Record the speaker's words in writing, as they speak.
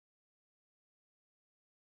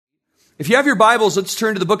If you have your Bibles, let's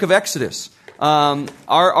turn to the book of Exodus.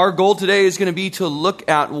 Our goal today is going to be to look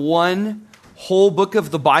at one whole book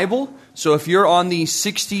of the Bible. So if you're on the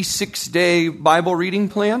 66-day Bible reading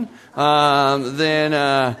plan, then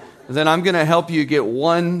I'm going to help you get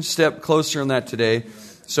one step closer on that today.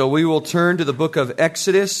 So we will turn to the book of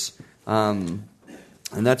Exodus, and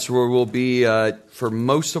that's where we'll be for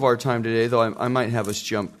most of our time today, though I might have us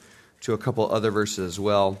jump to a couple other verses as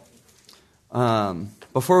well.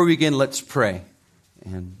 Before we begin, let's pray,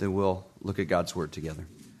 and then we'll look at God's Word together.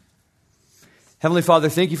 Heavenly Father,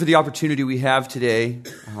 thank you for the opportunity we have today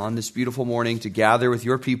on this beautiful morning to gather with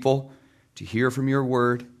your people, to hear from your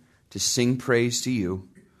Word, to sing praise to you.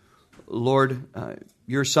 Lord,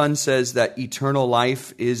 your Son says that eternal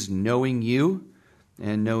life is knowing you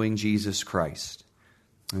and knowing Jesus Christ.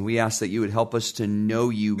 And we ask that you would help us to know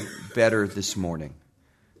you better this morning,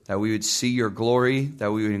 that we would see your glory,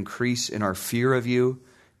 that we would increase in our fear of you,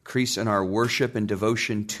 increase in our worship and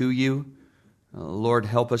devotion to you. Lord,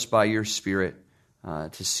 help us by your Spirit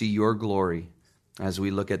to see your glory as we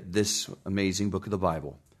look at this amazing book of the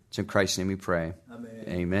Bible. It's in Christ's name we pray. Amen.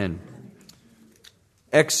 Amen.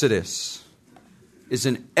 Exodus is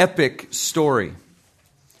an epic story.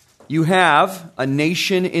 You have a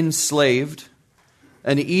nation enslaved,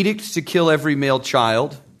 an edict to kill every male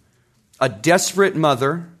child, a desperate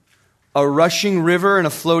mother, a rushing river and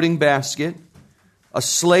a floating basket, a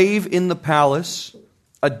slave in the palace,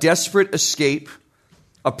 a desperate escape,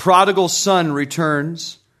 a prodigal son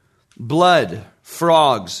returns, blood,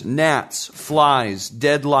 frogs, gnats, flies,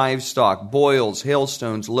 dead livestock, boils,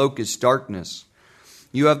 hailstones, locusts, darkness.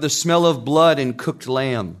 You have the smell of blood and cooked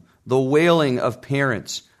lamb, the wailing of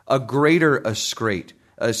parents, a greater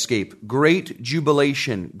escape, great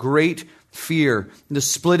jubilation, great fear, the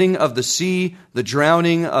splitting of the sea, the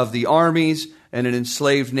drowning of the armies, and an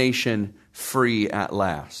enslaved nation free at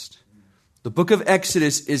last. The book of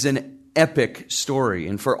Exodus is an epic story,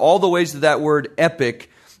 and for all the ways that word epic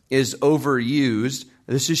is overused,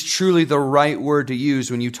 this is truly the right word to use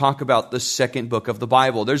when you talk about the second book of the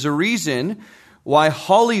Bible. There's a reason why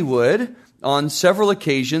Hollywood, on several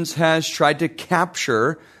occasions, has tried to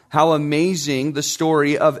capture how amazing the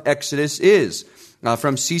story of Exodus is.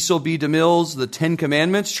 From Cecil B. DeMille's The Ten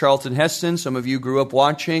Commandments, Charlton Heston, some of you grew up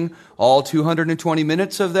watching all 220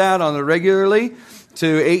 minutes of that on a regularly,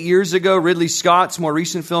 to 8 years ago, Ridley Scott's more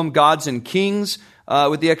recent film, Gods and Kings,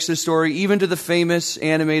 with the Exodus story, even to the famous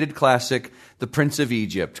animated classic, The Prince of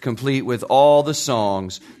Egypt, complete with all the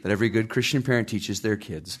songs that every good Christian parent teaches their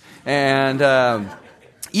kids. And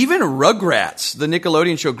even Rugrats, the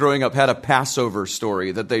Nickelodeon show growing up, had a Passover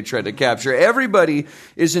story that they tried to capture. Everybody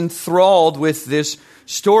is enthralled with this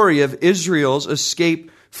story of Israel's escape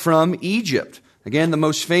from Egypt. Again, the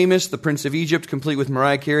most famous, The Prince of Egypt, complete with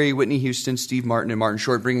Mariah Carey, Whitney Houston, Steve Martin, and Martin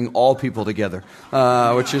Short, bringing all people together,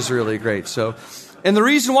 which is really great. And the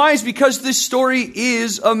reason why is because this story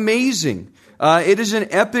is amazing. It is an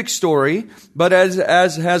epic story, but as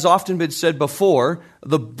has often been said before,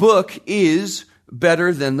 the book is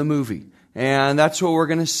better than the movie. And that's what we're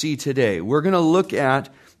going to see today. We're going to look at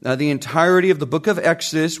the entirety of the book of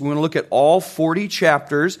Exodus. We're going to look at all 40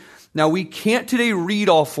 chapters. Now, we can't today read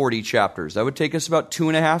all 40 chapters. That would take us about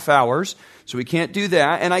 2.5 hours, so we can't do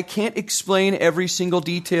that. And I can't explain every single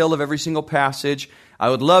detail of every single passage. I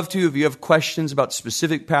would love to. If you have questions about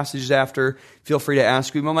specific passages after, feel free to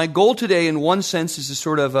ask me. But my goal today, in one sense, is to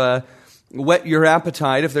sort of whet your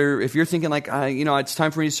appetite. If you're thinking like, it's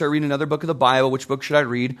time for me to start reading another book of the Bible, which book should I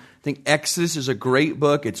read? I think Exodus is a great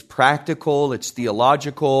book. It's practical, it's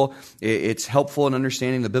theological, it's helpful in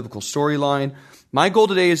understanding the biblical storyline. My goal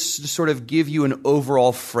today is to sort of give you an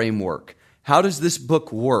overall framework. How does this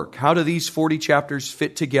book work? How do these 40 chapters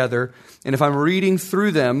fit together? And if I'm reading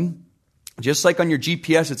through them, just like on your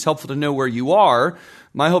GPS, it's helpful to know where you are.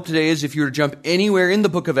 My hope today is if you were to jump anywhere in the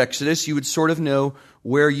book of Exodus, you would sort of know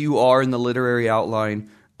where you are in the literary outline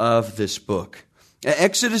of this book.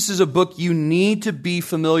 Exodus is a book you need to be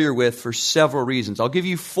familiar with for several reasons. I'll give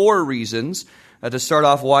you 4 reasons to start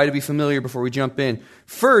off why to be familiar before we jump in.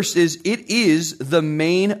 First is it is the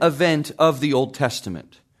main event of the Old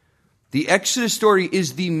Testament. The Exodus story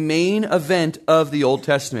is the main event of the Old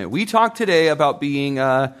Testament. We talk today about being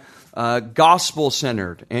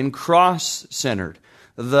gospel-centered and cross-centered.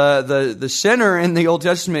 The center in the Old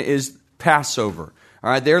Testament is Passover. All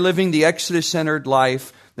right, they're living the Exodus-centered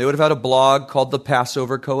life. They would have had a blog called the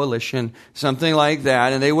Passover Coalition, something like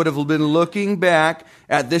that, and they would have been looking back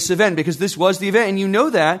at this event because this was the event. And you know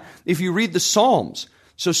that if you read the Psalms.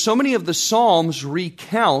 So many of the Psalms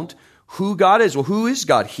recount who God is. Well, who is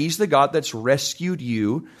God? He's the God that's rescued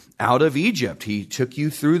you out of Egypt. He took you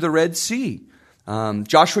through the Red Sea.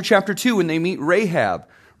 Joshua chapter 2, when they meet Rahab,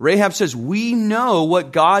 Rahab says, we know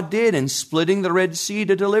what God did in splitting the Red Sea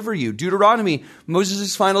to deliver you. Deuteronomy,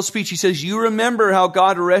 Moses' final speech, he says, you remember how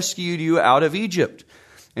God rescued you out of Egypt.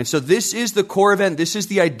 And so this is the core event. This is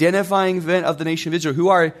the identifying event of the nation of Israel.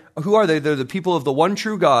 Who are they? They're the people of the one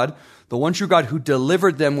true God who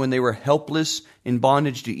delivered them when they were helpless in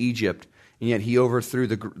bondage to Egypt. And yet he overthrew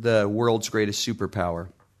the world's greatest superpower.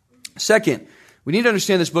 Second, we need to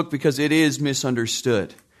understand this book because it is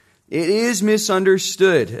misunderstood. It is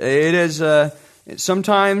misunderstood. It has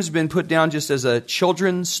sometimes been put down just as a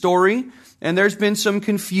children's story, and there's been some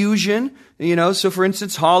confusion. So for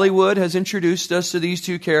instance, Hollywood has introduced us to these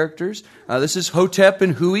two characters. This is Hotep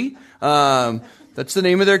and Hui. That's the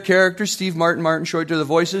name of their characters. Steve Martin, Martin Short are the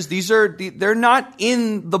voices. They're not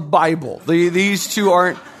in the Bible. These two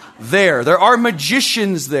aren't there. There are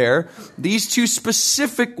magicians there. These two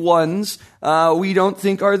specific ones we don't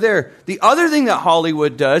think are there. The other thing that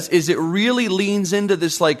Hollywood does is it really leans into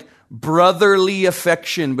this like brotherly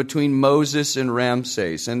affection between Moses and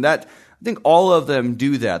Ramses. And that, I think all of them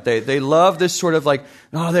do that. They love this sort of like,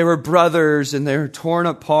 they were brothers and they're torn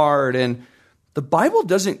apart. And the Bible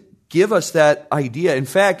doesn't give us that idea. In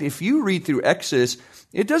fact, if you read through Exodus,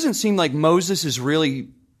 it doesn't seem like Moses is really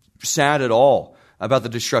sad at all about the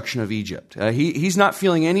destruction of Egypt. He's not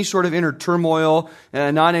feeling any sort of inner turmoil,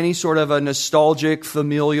 not any sort of a nostalgic,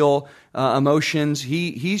 familial emotions.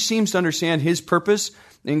 He seems to understand his purpose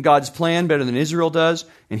in God's plan better than Israel does,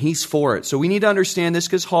 and he's for it. So we need to understand this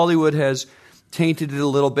because Hollywood has tainted it a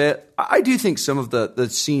little bit. I do think some of the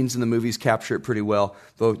scenes in the movies capture it pretty well,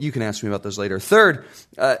 though you can ask me about those later. Third,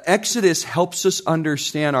 Exodus helps us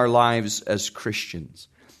understand our lives as Christians.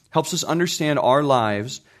 Helps us understand our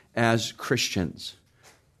lives as Christians.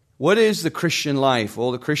 What is the Christian life?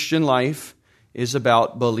 Well, the Christian life is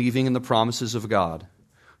about believing in the promises of God.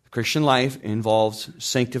 The Christian life involves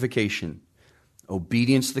sanctification,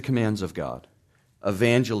 obedience to the commands of God,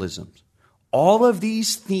 evangelism. All of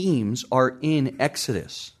these themes are in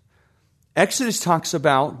Exodus. Exodus talks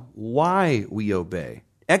about why we obey.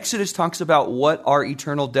 Exodus talks about what our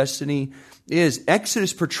eternal destiny is.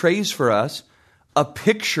 Exodus portrays for us a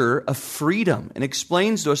picture of freedom and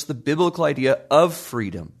explains to us the biblical idea of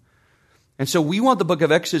freedom. And so we want the book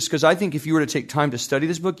of Exodus because I think if you were to take time to study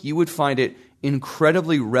this book, you would find it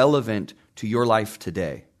incredibly relevant to your life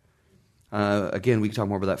today. Again, we can talk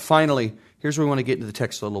more about that. Finally, here's where we want to get into the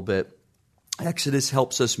text a little bit. Exodus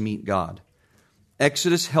helps us meet God.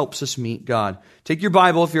 Exodus helps us meet God. Take your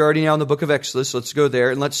Bible, if you're already now in the book of Exodus, let's go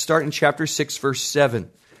there, and let's start in chapter 6, verse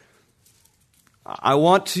 7. I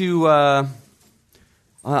want to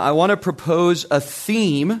propose a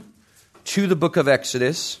theme to the book of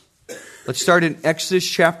Exodus. Let's start in Exodus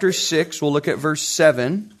chapter 6. We'll look at verse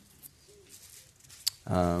 7.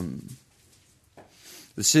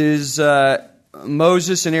 This is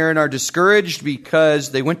Moses and Aaron are discouraged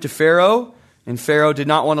because they went to Pharaoh, and Pharaoh did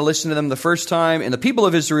not want to listen to them the first time. And the people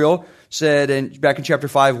of Israel said, back in chapter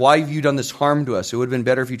 5, why have you done this harm to us? It would have been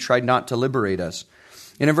better if you tried not to liberate us.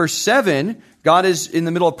 And in verse 7, God is in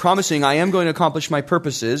the middle of promising, I am going to accomplish my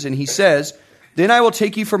purposes. And he says, then I will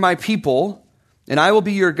take you for my people, and I will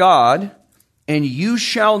be your God, and you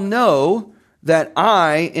shall know that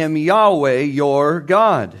I am Yahweh, your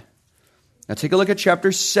God. Now take a look at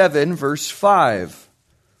chapter 7, verse 5.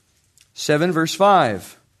 7, verse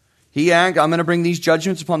 5. I'm going to bring these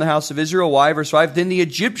judgments upon the house of Israel. Why? Verse 5. Then the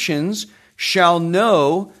Egyptians shall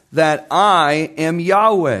know that I am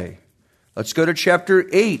Yahweh. Let's go to chapter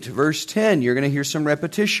 8, verse 10. You're going to hear some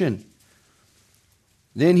repetition.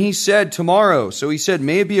 Then he said tomorrow. So he said,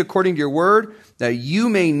 may it be according to your word, that you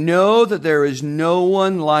may know that there is no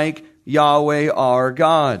one like Yahweh our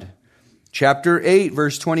God. Chapter 8,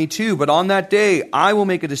 verse 22. But on that day I will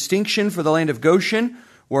make a distinction for the land of Goshen,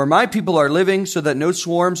 where my people are living, so that no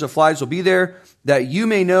swarms of flies will be there, that you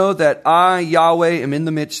may know that I, Yahweh, am in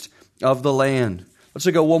the midst of the land. Let's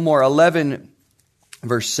look at one more. 11,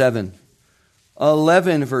 verse 7.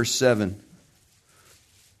 11, verse 7.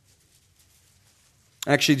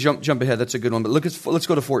 Actually, jump ahead. That's a good one. But let's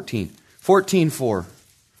go to 14. 14:4.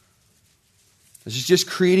 This is just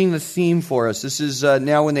creating the theme for us. This is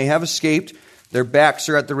now when they have escaped. Their backs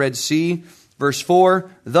are at the Red Sea. Verse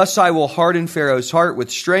 4, thus I will harden Pharaoh's heart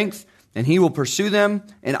with strength, and he will pursue them,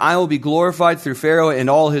 and I will be glorified through Pharaoh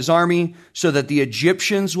and all his army, so that the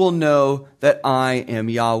Egyptians will know that I am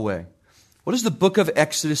Yahweh. What is the book of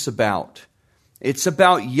Exodus about? It's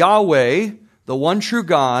about Yahweh, the one true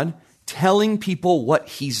God, telling people what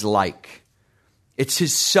he's like. It's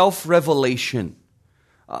his self-revelation.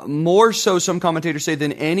 More so, some commentators say,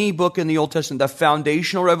 than any book in the Old Testament, the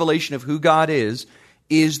foundational revelation of who God is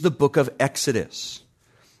is the book of Exodus.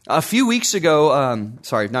 A few months ago, on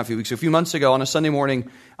a Sunday morning,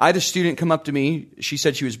 I had a student come up to me. She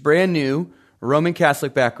said she was brand new, Roman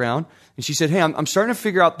Catholic background, and she said, hey, I'm starting to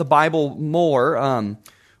figure out the Bible more.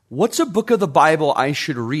 What's a book of the Bible I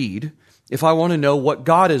should read if I want to know what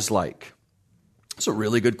God is like? That's a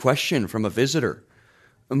really good question from a visitor.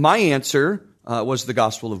 My answer was the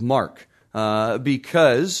Gospel of Mark,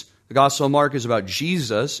 because the Gospel of Mark is about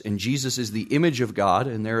Jesus, and Jesus is the image of God,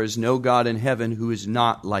 and there is no God in heaven who is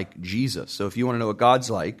not like Jesus. So if you want to know what God's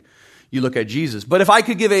like, you look at Jesus. But if I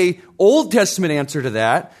could give an Old Testament answer to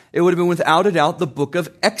that, it would have been without a doubt the book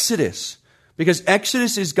of Exodus, because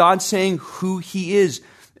Exodus is God saying who He is.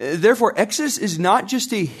 Therefore, Exodus is not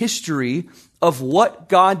just a history of what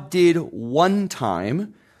God did one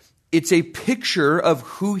time. It's a picture of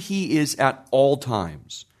who He is at all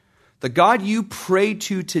times. The God you pray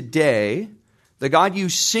to today, the God you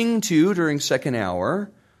sing to during second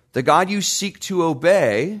hour, the God you seek to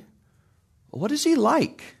obey, what is He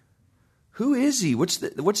like? Who is He? What's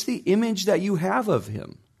the image that you have of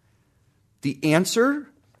Him? The answer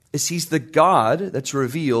is He's the God that's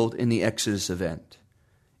revealed in the Exodus event.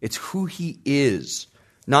 It's who He is,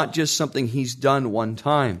 not just something He's done one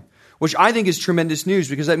time, which I think is tremendous news,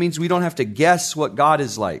 because that means we don't have to guess what God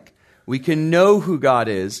is like. We can know who God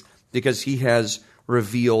is because He has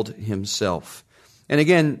revealed Himself. And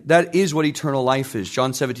again, that is what eternal life is.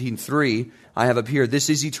 John 17:3, I have up here, this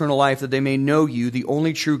is eternal life, that they may know you, the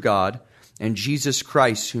only true God, and Jesus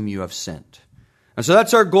Christ, whom you have sent. And so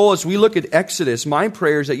that's our goal as we look at Exodus. My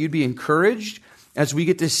prayer is that you'd be encouraged as we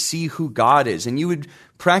get to see who God is, and you would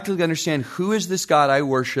practically understand, who is this God I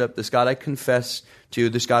worship, this God I confess to,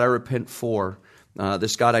 this God I repent for,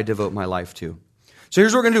 this God I devote my life to. So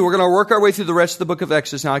here's what we're going to do. We're going to work our way through the rest of the book of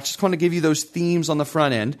Exodus. Now, I just want to give you those themes on the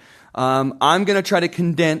front end. I'm going to try to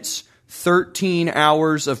condense 13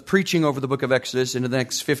 hours of preaching over the book of Exodus into the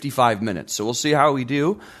next 55 minutes. So we'll see how we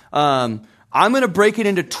do. I'm going to break it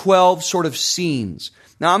into 12 sort of scenes.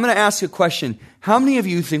 Now, I'm going to ask a question. How many of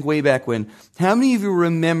you think way back when, how many of you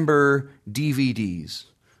remember DVDs?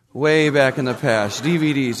 Way back in the past.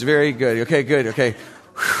 DVDs, very good. Okay, good. Okay.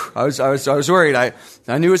 I was worried. I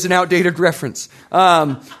knew it was an outdated reference.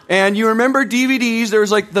 And you remember DVDs, there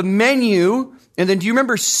was like the menu, and then do you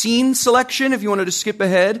remember scene selection if you wanted to skip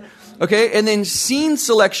ahead? Okay, and then scene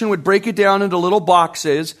selection would break it down into little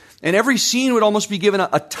boxes, and every scene would almost be given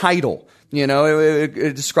a title. You know,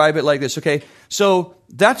 it describe it like this, okay? So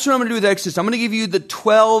that's what I'm going to do with Exodus. I'm going to give you the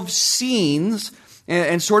 12 scenes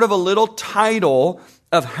and sort of a little title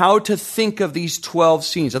of how to think of these 12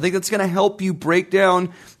 scenes. I think that's going to help you break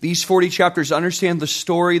down these 40 chapters, understand the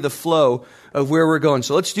story, the flow of where we're going.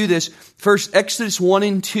 So let's do this. First, Exodus 1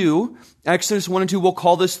 and 2. Exodus 1 and 2, we'll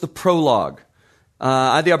call this the prologue.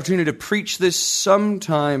 I had the opportunity to preach this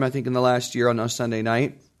sometime, I think, in the last year on a Sunday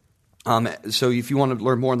night. So if you want to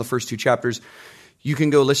learn more on the first two chapters, you can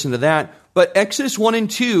go listen to that. But Exodus 1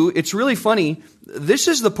 and 2, it's really funny. This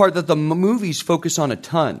is the part that the movies focus on a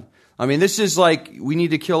ton. I mean, this is like, we need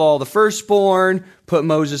to kill all the firstborn, put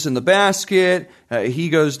Moses in the basket, he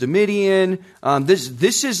goes to Midian.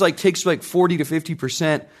 This is like, takes like 40 to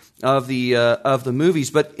 50% of the movies.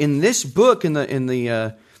 But in this book,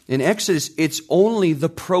 in Exodus, it's only the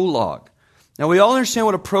prologue. Now, we all understand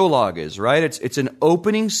what a prologue is, right? It's an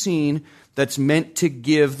opening scene that's meant to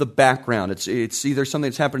give the background. It's either something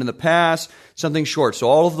that's happened in the past, something short. So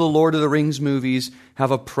all of the Lord of the Rings movies have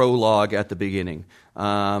a prologue at the beginning.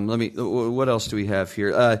 What else do we have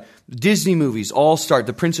here? Disney movies all start,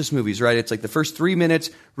 the princess movies, right? It's like the first 3 minutes,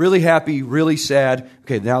 really happy, really sad.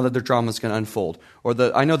 Okay, now that the drama's going to unfold. Or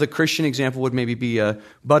I know the Christian example would maybe be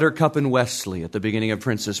Buttercup and Wesley at the beginning of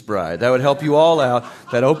Princess Bride. That would help you all out.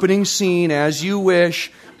 That opening scene, as you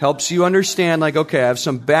wish, helps you understand, like, okay, I have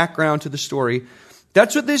some background to the story.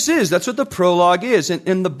 That's what this is. That's what the prologue is.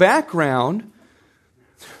 And the background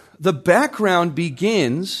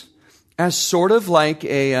begins as sort of like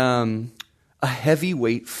a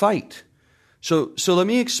heavyweight fight. So let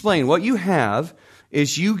me explain. What you have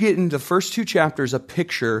is you get in the first two chapters a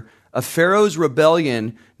picture of Pharaoh's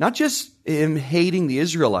rebellion, not just him hating the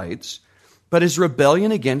Israelites, but his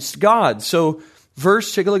rebellion against God. So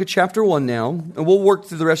take a look at chapter 1 now, and we'll work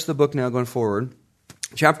through the rest of the book now going forward.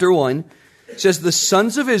 Chapter 1 says, the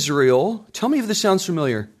sons of Israel, tell me if this sounds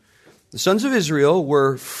familiar. The sons of Israel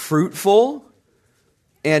were fruitful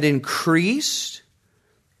and increased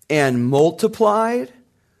and multiplied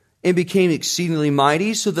and became exceedingly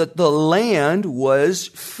mighty, so that the land was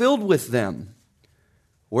filled with them.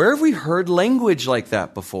 Where have we heard language like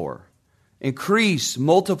that before? Increased,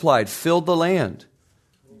 multiplied, filled the land.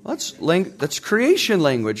 Well, that's creation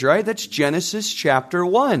language, right? That's Genesis chapter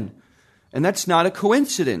 1. And that's not a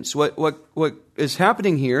coincidence. What is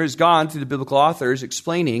happening here is God, through the biblical authors,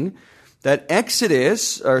 explaining that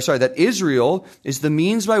that Israel is the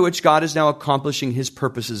means by which God is now accomplishing his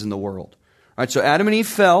purposes in the world. All right, so Adam and Eve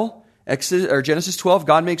fell. Genesis 12,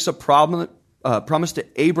 God makes a promise to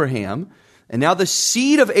Abraham. And now the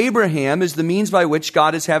seed of Abraham is the means by which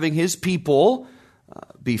God is having his people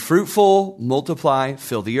be fruitful, multiply,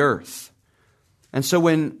 fill the earth. And so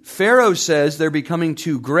when Pharaoh says they're becoming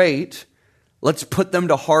too great, let's put them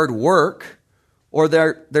to hard work, or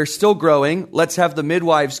they're still growing, let's have the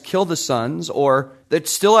midwives kill the sons, or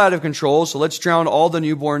that's still out of control, so let's drown all the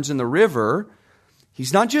newborns in the river,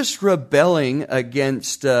 he's not just rebelling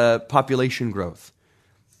against population growth.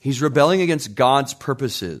 He's rebelling against God's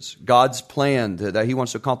purposes, God's plan that he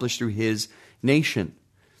wants to accomplish through his nation.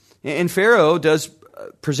 And Pharaoh does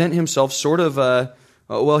present himself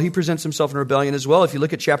he presents himself in rebellion as well. If you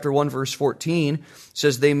look at chapter 1, verse 14, it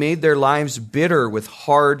says, they made their lives bitter with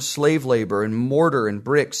hard slave labor and mortar and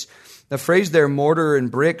bricks. The phrase there, mortar and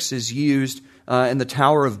bricks, is used in the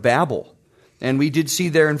Tower of Babel. And we did see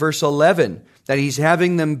there in verse 11 that he's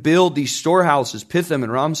having them build these storehouses, Pithom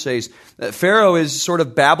and Ramses. Pharaoh is sort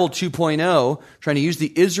of Babel 2.0, trying to use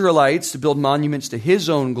the Israelites to build monuments to his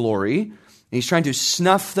own glory. And he's trying to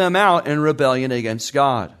snuff them out in rebellion against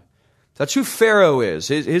God. That's who Pharaoh is.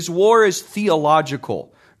 His war is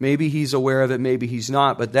theological. Maybe he's aware of it, maybe he's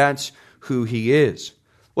not, but that's who he is.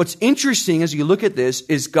 What's interesting as you look at this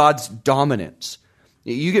is God's dominance.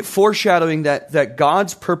 You get foreshadowing that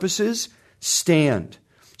God's purposes stand.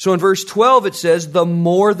 So in verse 12 it says, the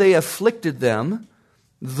more they afflicted them,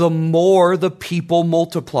 the more the people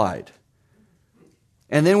multiplied.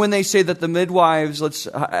 And then when they say that the midwives, let's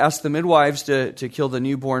ask the midwives to kill the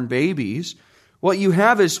newborn babies, what you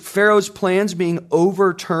have is Pharaoh's plans being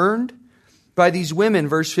overturned by these women.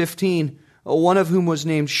 Verse 15, one of whom was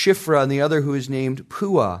named Shiphrah and the other who is named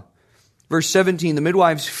Puah. Verse 17, the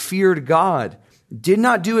midwives feared God, did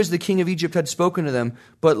not do as the king of Egypt had spoken to them,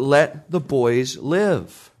 but let the boys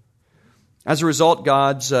live. As a result,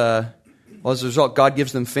 God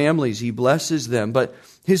gives them families. He blesses them. But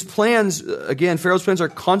his plans, again, Pharaoh's plans are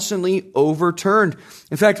constantly overturned.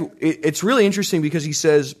 In fact, it's really interesting because he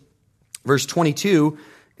says, verse 22,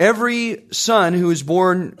 every son who is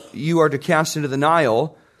born you are to cast into the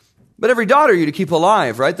Nile, but every daughter you to keep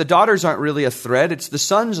alive, right? The daughters aren't really a threat. It's the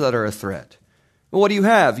sons that are a threat. Well, what do you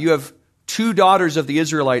have? You have 2 daughters of the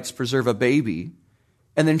Israelites preserve a baby.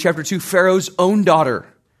 And then chapter 2, Pharaoh's own daughter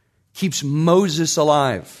keeps Moses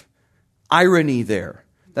alive. Irony there.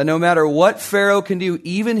 That no matter what Pharaoh can do,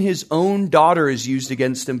 even his own daughter is used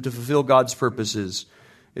against him to fulfill God's purposes,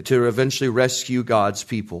 to eventually rescue God's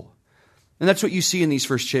people. And that's what you see in these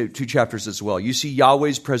first 2 chapters as well. You see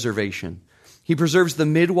Yahweh's preservation. He preserves the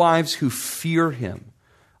midwives who fear him.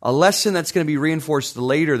 A lesson that's going to be reinforced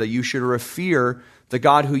later, that you should revere the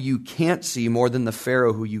God who you can't see more than the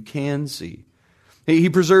Pharaoh who you can see. He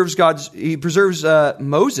preserves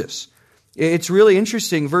Moses. It's really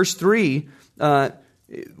interesting. Verse 3,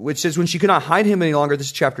 which says, when she could not hide him any longer, this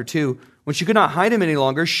is chapter 2, when she could not hide him any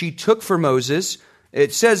longer, she took for Moses,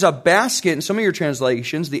 it says a basket in some of your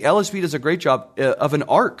translations. The LSB does a great job of an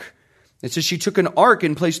ark. It says she took an ark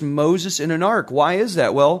and placed Moses in an ark. Why is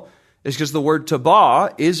that? Well, it's because the word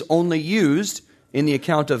tabah is only used in the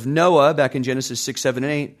account of Noah back in Genesis 6, 7,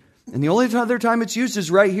 and 8. And the only other time it's used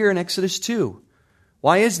is right here in Exodus 2.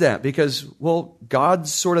 Why is that? Because,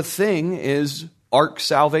 God's sort of thing is ark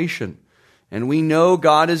salvation. And we know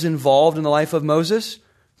God is involved in the life of Moses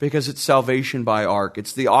because it's salvation by ark.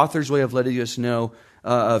 It's the author's way of letting us know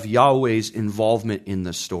of Yahweh's involvement in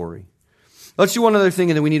the story. Let's do one other thing,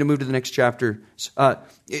 and then we need to move to the next chapter.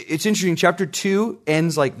 It's interesting. Chapter 2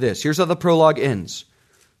 ends like this. Here's how the prologue ends.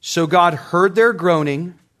 So God heard their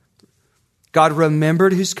groaning. God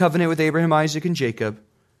remembered his covenant with Abraham, Isaac, and Jacob.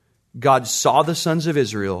 God saw the sons of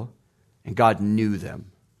Israel, and God knew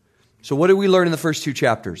them. So what did we learn in the first 2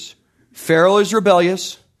 chapters? Pharaoh is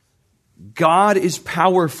rebellious. God is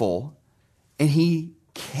powerful, and he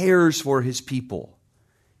cares for his people.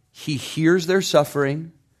 He hears their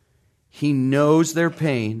suffering. He knows their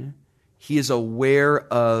pain. He is aware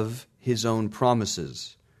of his own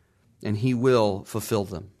promises, and he will fulfill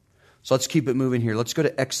them. So let's keep it moving here. Let's go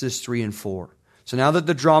to Exodus 3 and 4. So now that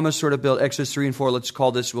the drama is sort of built, Exodus 3 and 4,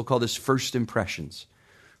 we'll call this first impressions.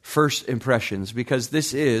 First impressions, because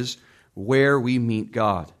this is where we meet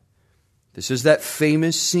God. This is that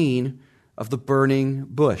famous scene of the burning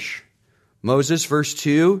bush. Moses, verse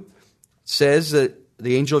 2, says that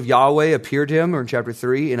the angel of Yahweh appeared to him, or in chapter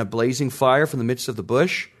 3, in a blazing fire from the midst of the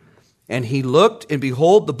bush. And he looked, and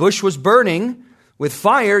behold, the bush was burning with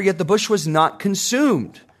fire, yet the bush was not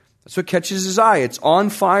consumed. That's what catches his eye. It's on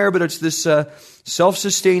fire, but it's this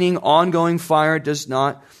self-sustaining, ongoing fire. It does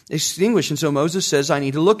not extinguish. And so Moses says, I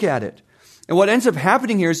need to look at it. And what ends up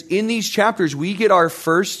happening here is in these chapters, we get our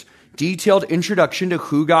first detailed introduction to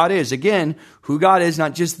who God is. Again, who God is,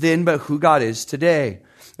 not just then, but who God is today.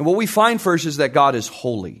 And what we find first is that God is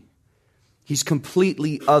holy. He's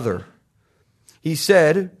completely other. He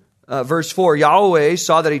said, verse 4, Yahweh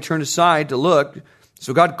saw that he turned aside to look.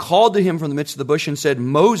 So God called to him from the midst of the bush and said,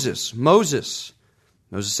 Moses, Moses.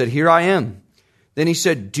 Moses said, here I am. Then he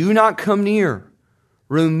said, do not come near.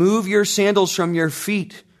 Remove your sandals from your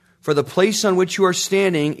feet, for the place on which you are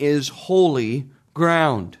standing is holy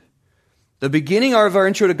ground. The beginning of our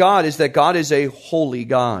intro to God is that God is a holy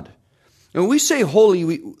God. And when we say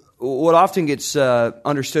holy, what often gets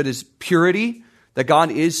understood is purity, that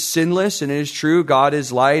God is sinless, and it is true, God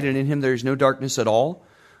is light, and in him there is no darkness at all.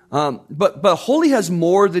 But holy has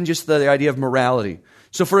more than just the idea of morality.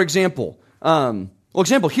 So for example,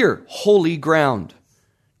 example here, holy ground.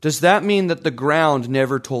 Does that mean that the ground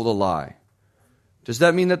never told a lie? Does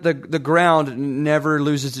that mean that the ground never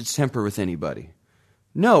loses its temper with anybody?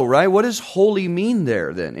 No, right? What does holy mean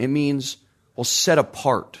there then? It means, well, set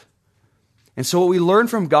apart. And so what we learn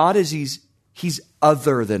from God is he's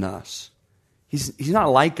other than us. He's not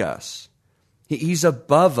like us. He's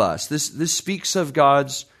above us. This speaks of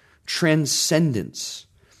God's transcendence,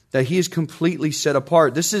 that he is completely set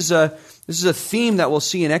apart. This is a theme that we'll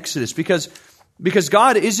see in Exodus because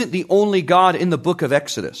God isn't the only God in the book of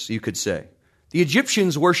Exodus, you could say. The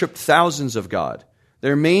Egyptians worshipped thousands of God.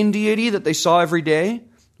 Their main deity that they saw every day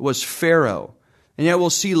was Pharaoh. And yet we'll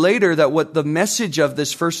see later that what the message of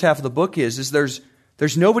this first half of the book is there's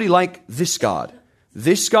nobody like this God.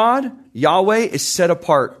 This God, Yahweh, is set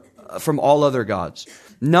apart from all other gods.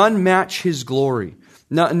 None match his glory.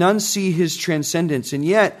 None see his transcendence. And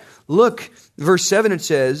yet, look, verse 7 it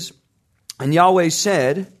says, and Yahweh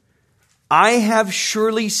said, I have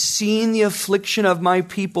surely seen the affliction of my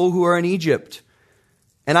people who are in Egypt,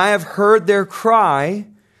 and I have heard their cry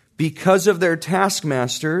because of their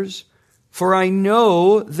taskmasters, for I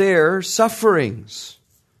know their sufferings.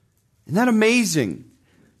 Isn't that amazing?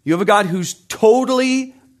 You have a God who's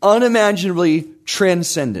totally, unimaginably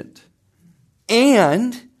transcendent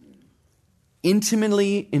and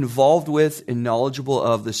intimately involved with and knowledgeable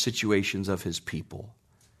of the situations of his people.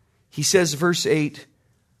 He says, verse 8,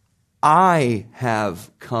 I have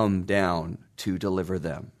come down to deliver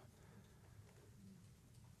them.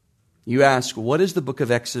 You ask, what is the book of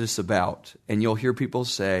Exodus about? And you'll hear people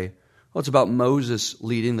say, well, it's about Moses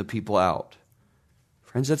leading the people out.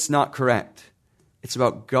 Friends, that's not correct. It's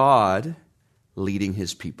about God leading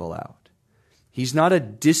his people out. He's not a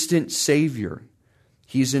distant Savior.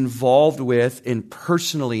 He's involved with and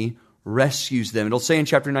personally rescues them. It'll say in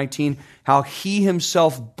chapter 19 how he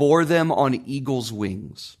himself bore them on eagle's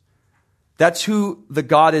wings. That's who the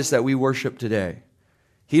God is that we worship today.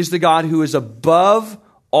 He's the God who is above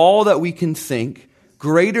all that we can think,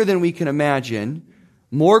 greater than we can imagine,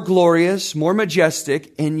 more glorious, more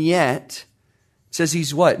majestic, and yet it says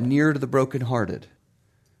he's what? Near to the brokenhearted.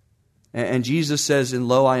 And Jesus says, and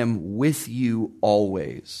lo, I am with you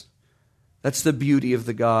always. That's the beauty of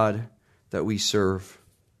the God that we serve.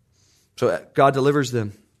 So God delivers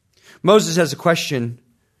them. Moses has a question.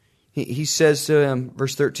 He says to him,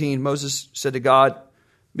 verse 13, Moses said to God,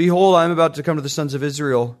 behold, I am about to come to the sons of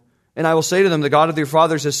Israel, and I will say to them, the God of your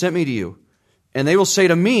fathers has sent me to you. And they will say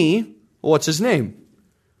to me, well, what's his name?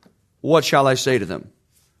 What shall I say to them?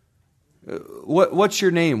 What's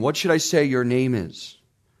your name? What should I say your name is?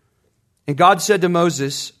 And God said to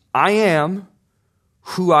Moses, I am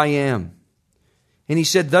who I am. And he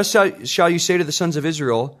said, thus shall you say to the sons of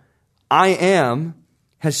Israel, I am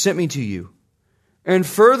has sent me to you. And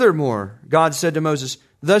furthermore, God said to Moses,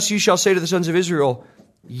 thus you shall say to the sons of Israel,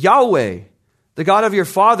 Yahweh, the God of your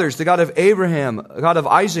fathers, the God of Abraham, the God of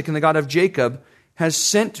Isaac, and the God of Jacob, has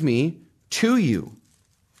sent me to you.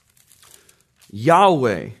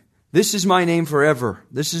 Yahweh, this is my name forever.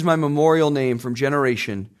 This is my memorial name from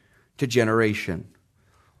generation to generation.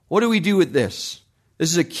 What do we do with this?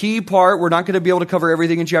 This is a key part. We're not going to be able to cover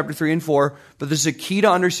everything in chapter 3 and 4, but this is a key to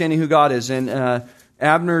understanding who God is. And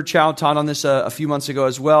Abner Chow taught on this a few months ago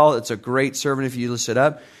as well. It's a great sermon if you listen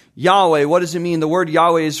up. Yahweh, what does it mean? The word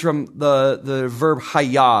Yahweh is from the verb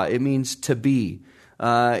hayah. It means to be.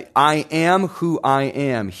 I am who I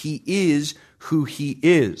am. He is who he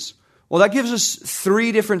is. Well, that gives us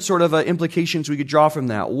three different sort of implications we could draw from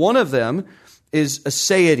that. One of them is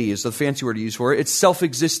aseity, is the fancy word to use for it. It's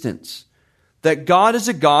self-existence. That God is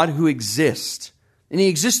a God who exists. and he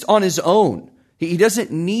exists on his own. He doesn't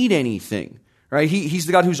need anything, right? He's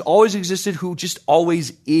the God who's always existed, who just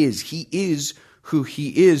always is. He is who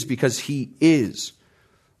he is because he is.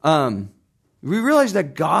 We realize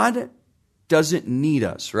that God doesn't need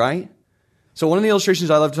us, right? So one of the illustrations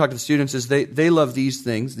I love to talk to the students is they love these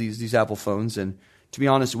things, these Apple phones, and to be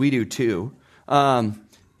honest, we do too.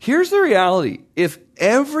 Here's the reality. If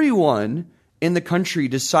everyone in the country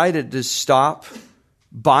decided to stop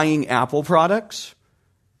buying Apple products,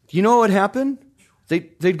 you know what would happen?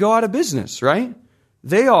 They'd go out of business, right?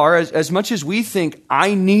 They are, as much as we think,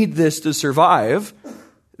 I need this to survive,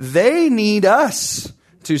 they need us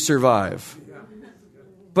to survive.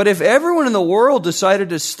 But if everyone in the world decided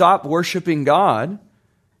to stop worshiping God,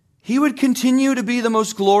 he would continue to be the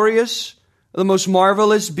most glorious, the most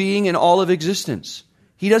marvelous being in all of existence.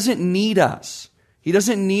 He doesn't need us. He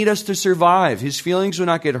doesn't need us to survive. His feelings would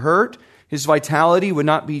not get hurt. His vitality would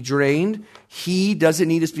not be drained. He doesn't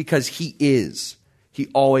need us because he is. He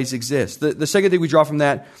always exists. The second thing we draw from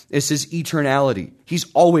that is his eternality. He's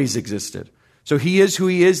always existed. So he is who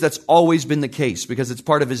he is. That's always been the case because it's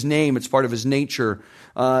part of his name. It's part of his nature,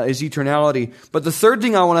 his eternality. But the third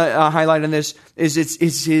thing I want to highlight in this is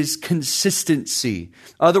his consistency.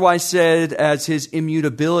 Otherwise said as his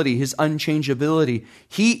immutability, his unchangeability.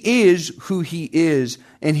 He is who he is,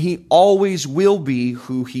 and he always will be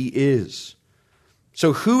who he is.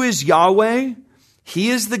 So who is Yahweh?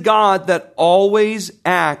 He is the God that always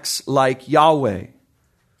acts like Yahweh.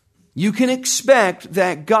 You can expect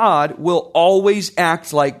that God will always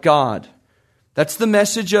act like God. That's the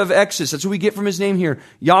message of Exodus. That's what we get from his name here.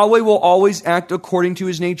 Yahweh will always act according to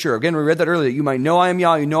his nature. Again, we read that earlier. You might know I am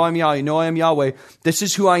Yahweh, you know I am Yahweh, you know I am Yahweh. This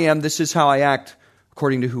is who I am. This is how I act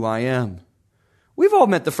according to who I am. We've all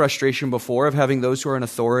met the frustration before of having those who are in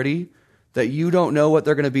authority that you don't know what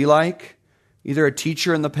they're going to be like. Either a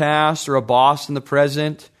teacher in the past or a boss in the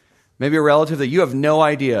present. Maybe a relative that you have no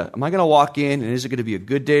idea. Am I going to walk in and is it going to be a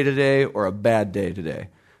good day today or a bad day today?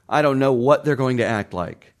 I don't know what they're going to act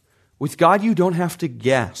like. With God, you don't have to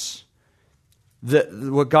guess.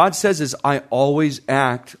 What God says is, I always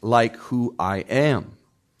act like who I am.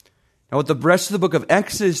 Now, what the rest of the book of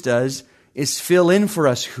Exodus does is fill in for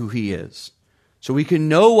us who he is. So we can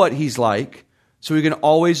know what he's like, so we can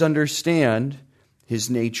always understand his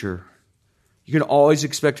nature. You can always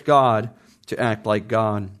expect God to act like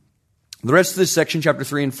God. The rest of this section, chapter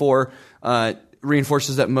 3 and 4,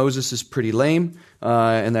 reinforces that Moses is pretty lame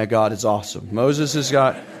and that God is awesome. Moses has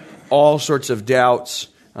got all sorts of doubts.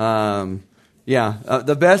 The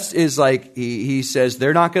best is like he says,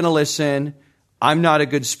 they're not going to listen. I'm not a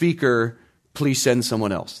good speaker. Please send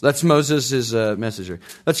someone else. That's Moses' message.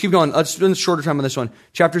 Let's keep going. Let's spend a shorter time on this one.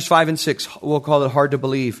 Chapters 5 and 6, we'll call it hard to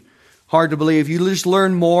believe. Hard to believe. You just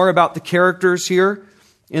learn more about the characters here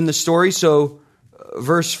in the story. So,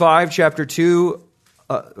 verse 5, chapter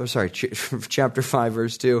 5,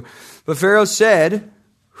 verse 2. But Pharaoh said,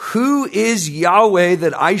 who is Yahweh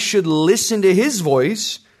that I should listen to his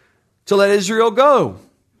voice to let Israel go?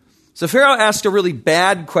 So Pharaoh asked a really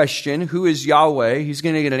bad question. Who is Yahweh? He's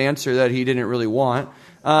going to get an answer that he didn't really want.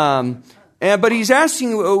 But he's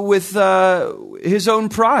asking with his own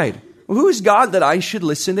pride. Who is God that I should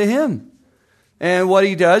listen to him? And what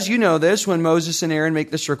he does, you know this, when Moses and Aaron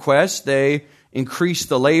make this request, they increase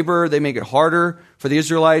the labor. They make it harder for the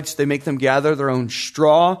Israelites. They make them gather their own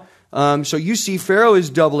straw. So you see Pharaoh is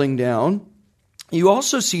doubling down. You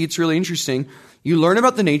also see, it's really interesting, you learn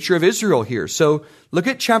about the nature of Israel here. So look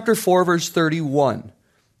at chapter 4, verse 31.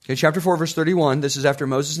 Okay, chapter 4, verse 31. This is after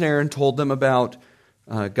Moses and Aaron told them about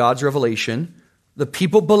God's revelation. The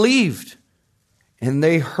people believed, and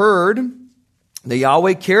they heard that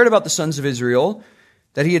Yahweh cared about the sons of Israel,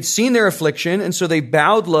 that he had seen their affliction, and so they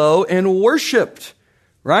bowed low and worshiped.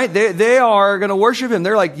 Right? They are going to worship him.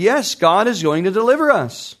 They're like, yes, God is going to deliver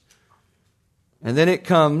us. And then it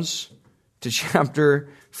comes to chapter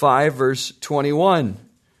 5, verse 21.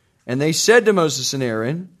 And they said to Moses and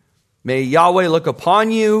Aaron, may Yahweh look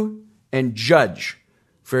upon you and judge.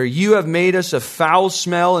 For you have made us a foul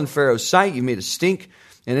smell in Pharaoh's sight. You made us stink,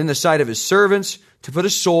 and in the sight of his servants, to put a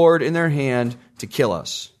sword in their hand to kill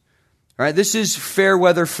us. All right, this is fair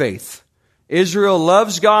weather faith. Israel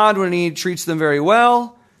loves God when he treats them very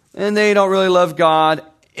well, and they don't really love God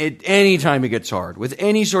at any time it gets hard, with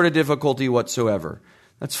any sort of difficulty whatsoever.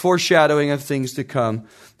 That's foreshadowing of things to come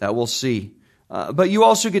that we'll see. But you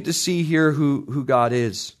also get to see here who God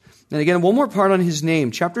is. And again, one more part on his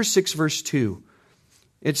name. Chapter 6, verse 2.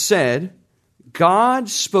 It said, God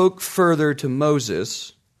spoke further to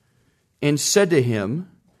Moses and said to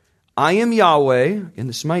him, I am Yahweh, and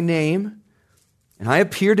this is my name, and I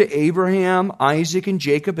appeared to Abraham, Isaac, and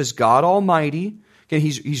Jacob as God Almighty. Again,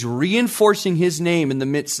 he's reinforcing his name in the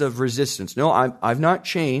midst of resistance. No, I've not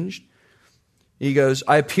changed. He goes,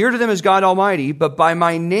 I appear to them as God Almighty, but by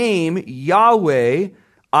my name, Yahweh,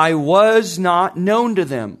 I was not known to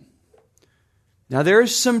them. Now, there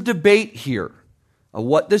is some debate here of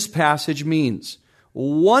what this passage means.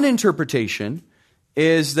 One interpretation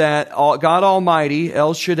is that God Almighty,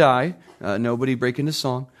 El Shaddai, nobody break into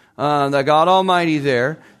song, that God Almighty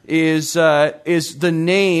there is the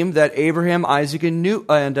name that Abraham, Isaac,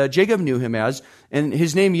 and Jacob knew him as. And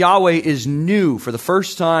his name Yahweh is new for the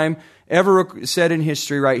first time ever said in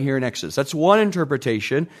history right here in Exodus. That's one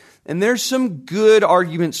interpretation. And there's some good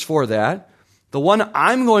arguments for that. The one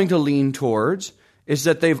I'm going to lean towards is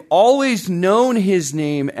that they've always known his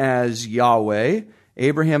name as Yahweh.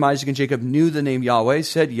 Abraham, Isaac, and Jacob knew the name Yahweh,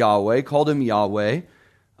 said Yahweh, called him Yahweh.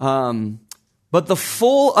 But the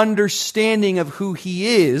full understanding of who he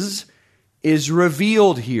is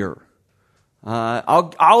revealed here.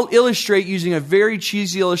 I'll illustrate using a very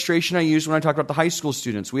cheesy illustration I use when I talk about the high school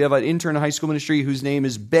students. We have an intern in high school ministry whose name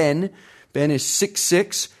is Ben. Ben is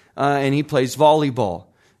 6'6", and he plays volleyball.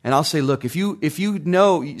 And I'll say, look, if you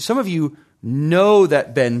know, some of you know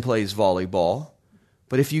that Ben plays volleyball,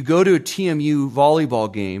 but if you go to a TMU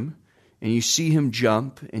volleyball game and you see him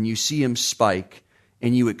jump and you see him spike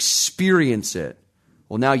and you experience it,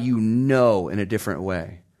 well, now you know in a different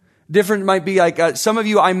way. Different might be like some of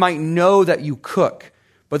you, I might know that you cook,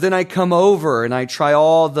 but then I come over and I try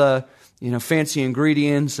all the fancy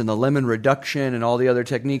ingredients and the lemon reduction and all the other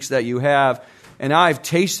techniques that you have, and I've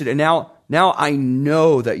tasted it, and now I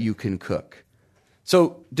know that you can cook.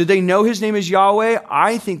 So did they know his name is Yahweh?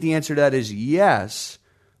 I think the answer to that is yes,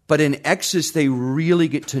 but in Exodus they really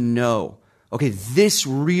get to know, okay, this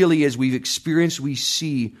really is, we've experienced, we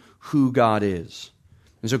see who God is.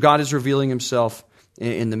 And so God is revealing himself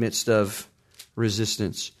in the midst of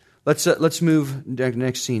resistance. Let's move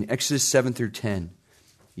next scene. Exodus 7 through 10.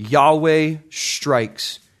 Yahweh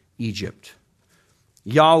strikes Egypt.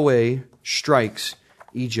 Yahweh strikes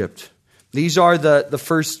Egypt. These are the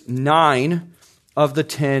first 9 of the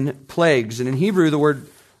 10 plagues. And in Hebrew, the word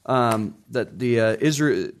that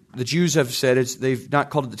the Jews have said, they've not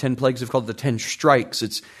called it the 10 plagues, they've called it the 10 strikes.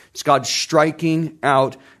 It's God striking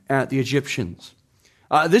out at the Egyptians.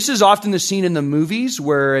 This is often the scene in the movies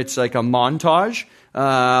where it's like a montage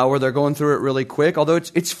where they're going through it really quick. Although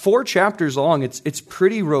it's 4 chapters long, it's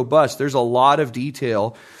pretty robust. There's a lot of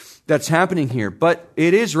detail that's happening here. But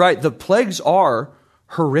it is right, the plagues are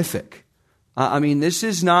horrific. This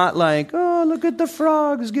is not like, oh, look at the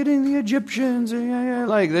frogs getting the Egyptians.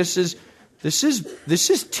 Like this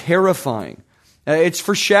is terrifying. It's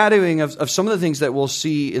foreshadowing of some of the things that we'll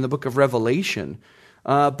see in the book of Revelation.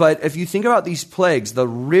 But if you think about these plagues, the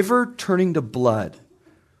river turning to blood.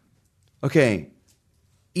 Okay,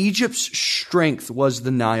 Egypt's strength was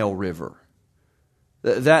the Nile River.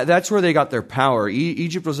 That's where they got their power.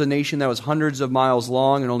 Egypt was a nation that was hundreds of miles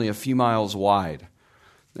long and only a few miles wide.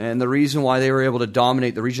 And the reason why they were able to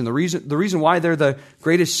dominate the region, the reason why they're the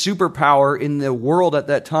greatest superpower in the world at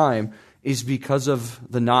that time is because of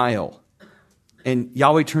the Nile. And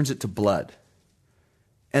Yahweh turns it to blood.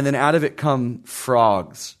 And then out of it come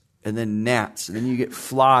frogs, and then gnats, and then you get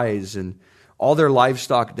flies, and all their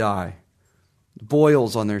livestock die.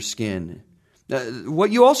 Boils on their skin. What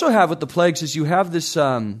you also have with the plagues is you have this,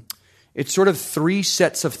 it's sort of 3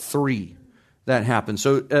 sets of 3 that happen.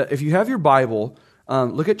 So if you have your Bible,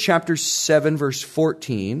 look at chapter 7, verse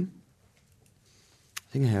 14.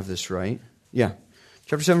 I think I have this right. Yeah.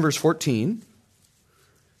 Chapter 7, verse 14. It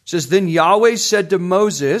says, Then Yahweh said to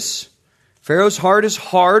Moses, Pharaoh's heart is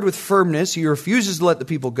hard with firmness. He refuses to let the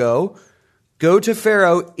people go. Go to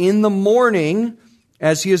Pharaoh in the morning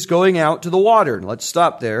as he is going out to the water. Let's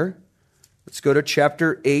stop there. Let's go to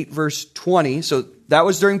chapter 8, verse 20. So that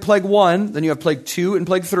was during plague 1. Then you have plague 2 and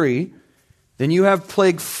plague 3. Then you have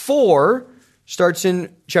plague 4. Starts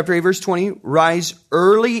in chapter 8, verse 20. Rise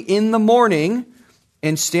early in the morning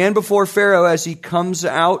and stand before Pharaoh as he comes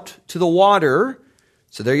out to the water.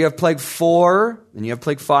 So there you have plague 4, then you have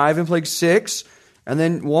plague 5 and plague 6. And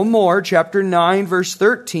then one more, chapter 9, verse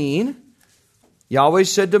 13. Yahweh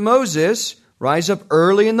said to Moses, rise up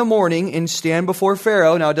early in the morning and stand before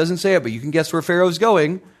Pharaoh. Now it doesn't say it, but you can guess where Pharaoh's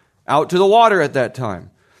going, out to the water at that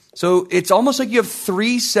time. So it's almost like you have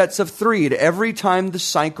 3 sets of 3 at every time the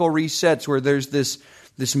cycle resets where there's this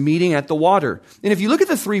meeting at the water. And if you look at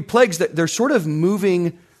the 3 plagues, they're sort of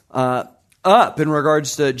moving up in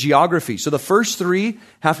regards to geography. So the first 3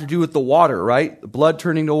 have to do with the water, right? The blood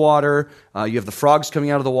turning to water. You have the frogs coming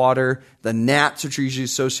out of the water. The gnats, which are usually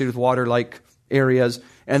associated with water, like areas.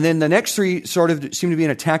 And then the next three sort of seem to be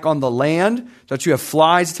an attack on the land. So you have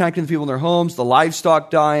flies attacking the people in their homes, the livestock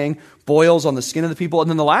dying, boils on the skin of the people. And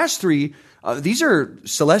then the last three, these are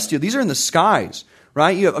celestial. These are in the skies,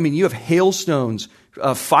 right? You have hailstones,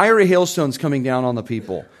 fiery hailstones coming down on the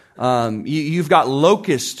people. You've got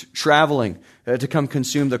locusts traveling to come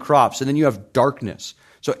consume the crops. And then you have darkness.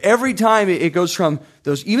 So every time it goes from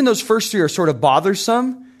those, even those first three are sort of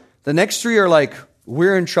bothersome. The next three are like,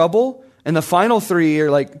 we're in trouble. And the final three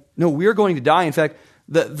are like, no, we're going to die. In fact,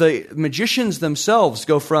 the magicians themselves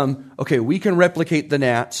go from, okay, we can replicate the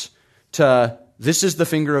gnats, to this is the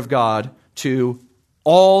finger of God, to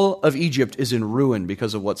all of Egypt is in ruin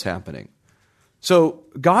because of what's happening. So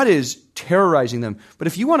God is terrorizing them. But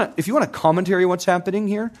if you want to commentary what's happening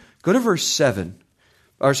here, go to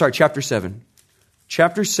chapter 7.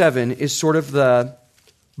 Chapter 7 is sort of the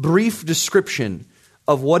brief description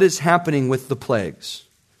of what is happening with the plagues.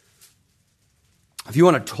 If you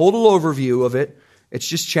want a total overview of it, it's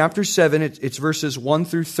just chapter 7. It's verses 1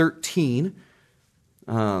 through 13.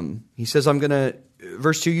 He says,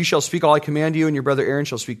 verse 2, you shall speak all I command you, and your brother Aaron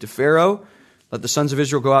shall speak to Pharaoh. Let the sons of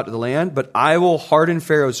Israel go out to the land. But I will harden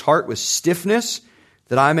Pharaoh's heart with stiffness,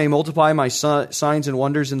 that I may multiply my signs and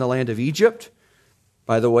wonders in the land of Egypt.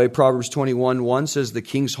 By the way, Proverbs 21:1 says the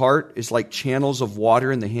king's heart is like channels of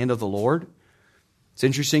water in the hand of the Lord. It's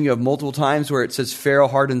interesting, you have multiple times where it says Pharaoh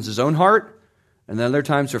hardens his own heart, and then other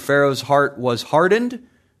times where Pharaoh's heart was hardened,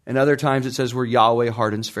 and other times it says where Yahweh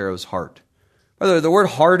hardens Pharaoh's heart. By the way, the word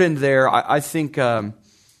hardened there, I think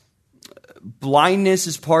blindness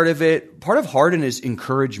is part of it. Part of harden is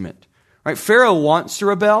encouragement. Right? Pharaoh wants to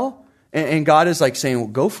rebel, and God is like saying, well,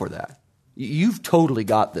 go for that. You've totally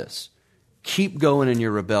got this. Keep going in your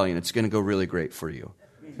rebellion. It's going to go really great for you.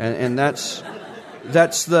 And that's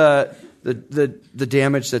the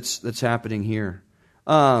damage that's happening here.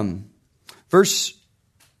 Verse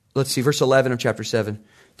 11 of chapter 7.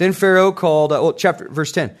 Then Pharaoh called,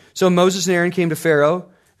 verse 10. So Moses and Aaron came to Pharaoh,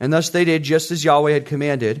 and thus they did just as Yahweh had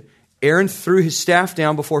commanded. Aaron threw his staff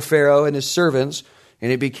down before Pharaoh and his servants,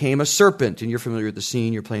 and it became a serpent. And you're familiar with the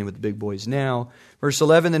scene. You're playing with the big boys now. Verse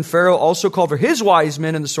 11, then Pharaoh also called for his wise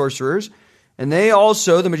men and the sorcerers, and they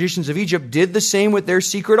also, the magicians of Egypt, did the same with their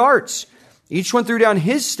secret arts. Each one threw down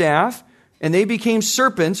his staff, and they became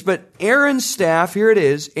serpents. But Aaron's staff, here it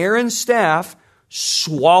is, Aaron's staff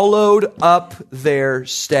swallowed up their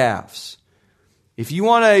staffs. If you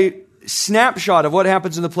want a snapshot of what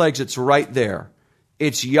happens in the plagues, it's right there.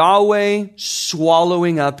 It's Yahweh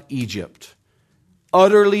swallowing up Egypt,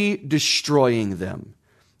 utterly destroying them.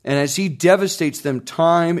 And as he devastates them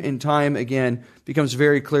time and time again, it becomes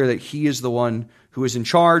very clear that he is the one who is in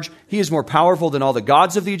charge. He is more powerful than all the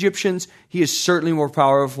gods of the Egyptians. He is certainly more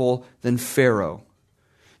powerful than Pharaoh.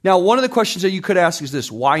 Now, one of the questions that you could ask is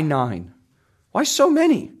this: why 9? Why so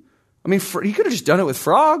many? I mean, he could have just done it with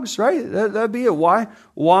frogs, right? That'd be it.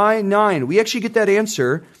 Why 9? We actually get that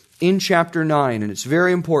answer in chapter 9, and it's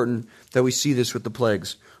very important that we see this with the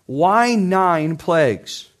plagues. Why 9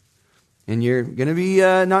 plagues? And you're going to be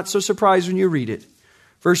not so surprised when you read it.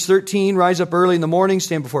 Verse 13, rise up early in the morning,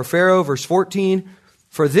 stand before Pharaoh. Verse 14,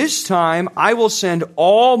 for this time I will send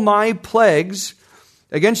all my plagues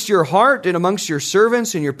against your heart and amongst your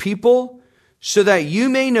servants and your people, so that you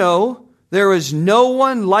may know there is no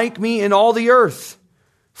one like me in all the earth.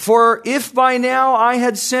 For if by now I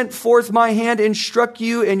had sent forth my hand and struck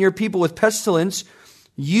you and your people with pestilence,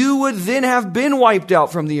 you would then have been wiped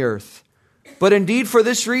out from the earth. But indeed for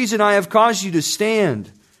this reason I have caused you to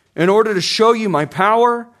stand, in order to show you my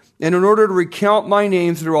power and in order to recount my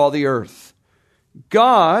name through all the earth.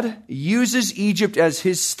 God uses Egypt as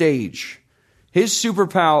his stage. His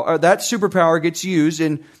superpower, that superpower gets used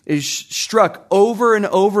and is struck over and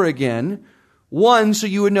over again. One, so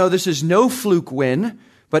you would know this is no fluke win,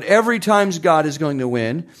 but every time God is going to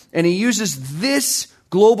win. And he uses this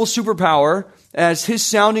global superpower as his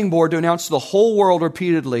sounding board to announce to the whole world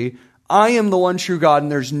repeatedly, I am the one true God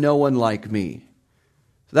and there's no one like me.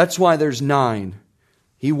 That's why there's 9.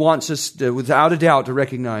 He wants us to, without a doubt, to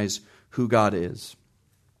recognize who God is.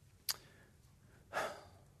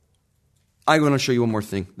 I'm going to show you one more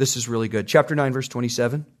thing. This is really good. Chapter 9, verse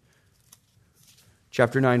 27.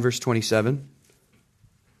 Chapter 9, verse 27.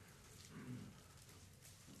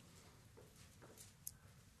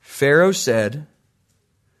 Pharaoh said,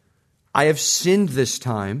 I have sinned this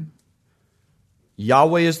time.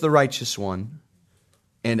 Yahweh is the righteous one,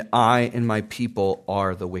 and I and my people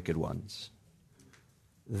are the wicked ones.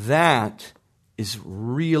 That is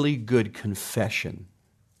really good confession.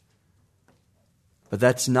 But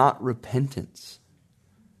that's not repentance.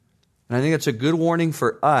 And I think that's a good warning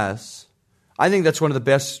for us. I think that's one of the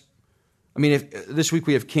best I mean, if this week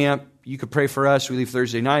we have camp, you could pray for us. We leave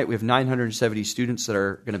Thursday night. We have 970 students that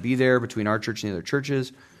are going to be there between our church and the other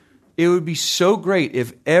churches. It would be so great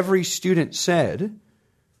if every student said,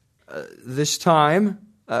 this time,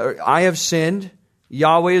 I have sinned,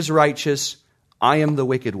 Yahweh is righteous, I am the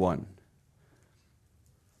wicked one.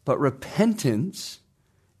 But repentance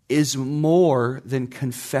is more than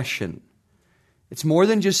confession. It's more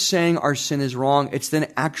than just saying our sin is wrong. It's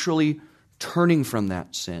then actually turning from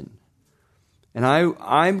that sin. And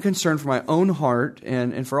I'm concerned for my own heart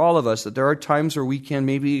and for all of us that there are times where we can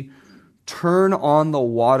maybe turn on the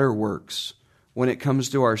waterworks when it comes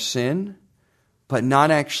to our sin, but not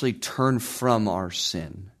actually turn from our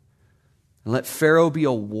sin. And let Pharaoh be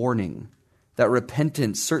a warning that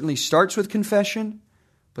repentance certainly starts with confession,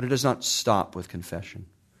 but it does not stop with confession.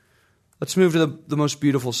 Let's move to the most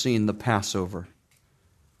beautiful scene, the Passover.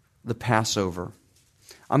 The Passover.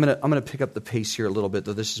 I'm gonna pick up the pace here a little bit,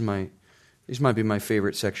 though this might be my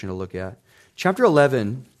favorite section to look at. Chapter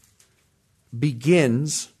 11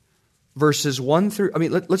 begins verses 1 through,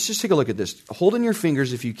 let's just take a look at this. Hold in your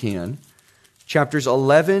fingers if you can. Chapters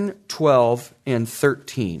 11, 12, and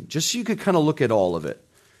 13. Just so you could kind of look at all of it.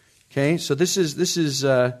 Okay, so this is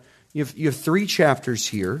you have 3 chapters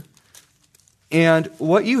here. And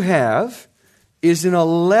what you have is in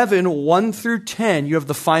 11, 1 through 10, you have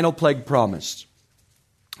the final plague promised.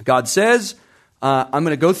 God says, I'm going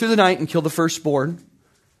to go through the night and kill the firstborn.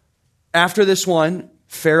 After this one,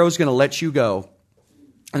 Pharaoh's going to let you go.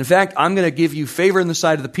 And in fact, I'm going to give you favor in the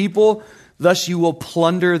sight of the people, thus you will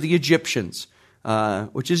plunder the Egyptians,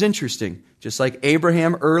 which is interesting. Just like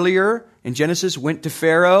Abraham earlier in Genesis went to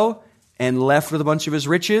Pharaoh and left with a bunch of his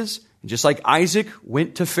riches, and just like Isaac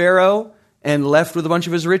went to Pharaoh and left with a bunch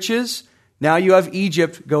of his riches, now you have Israel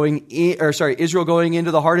going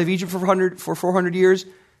into the heart of Egypt for 400 years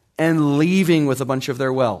and leaving with a bunch of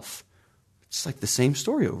their wealth. It's like the same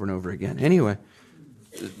story over and over again. Anyway,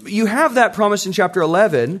 you have that promise in chapter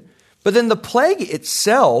 11, but then the plague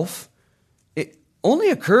itself, it only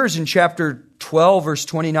occurs in chapter 12, verse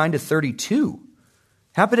 29 to 32.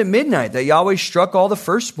 Happened at midnight that Yahweh struck all the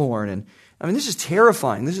firstborn. And this is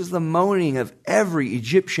terrifying. This is the moaning of every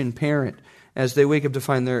Egyptian parent as they wake up to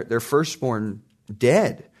find their firstborn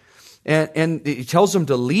dead. And he tells them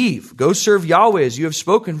to leave. Go serve Yahweh as you have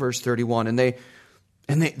spoken, verse 31. And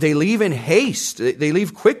they leave in haste. They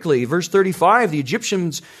leave quickly. Verse 35, the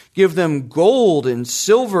Egyptians give them gold and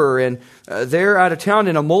silver, and they're out of town,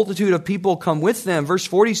 and a multitude of people come with them. Verse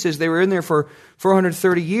 40 says they were in there for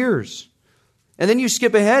 430 years. And then you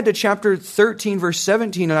skip ahead to chapter 13, verse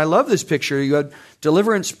 17, and I love this picture. You had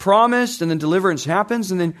deliverance promised, and then deliverance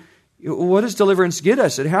happens, and then what does deliverance get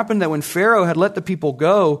us? It happened that when Pharaoh had let the people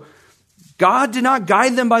go, God did not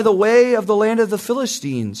guide them by the way of the land of the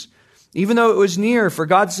Philistines, even though it was near, for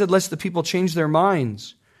God said, lest the people change their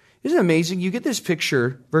minds. Isn't it amazing? You get this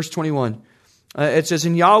picture, verse 21. It says,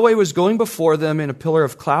 and Yahweh was going before them in a pillar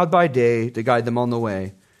of cloud by day to guide them on the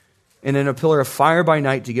way, and in a pillar of fire by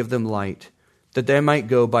night to give them light, that they might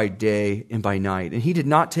go by day and by night. And he did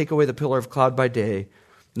not take away the pillar of cloud by day,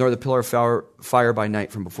 nor the pillar of fire by night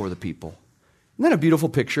from before the people. Isn't that a beautiful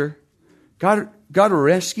picture? God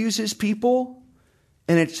rescues his people,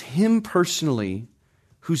 and it's him personally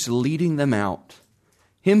who's leading them out.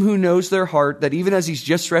 Him who knows their heart, that even as he's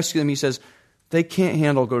just rescued them, he says, they can't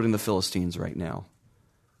handle going to the Philistines right now.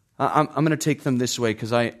 I'm going to take them this way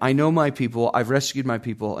because I know my people, I've rescued my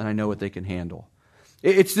people, and I know what they can handle.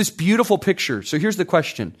 It's this beautiful picture. So here's the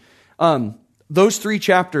question. Those 3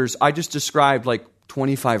 chapters, I just described like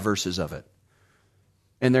 25 verses of it.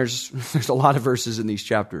 And there's a lot of verses in these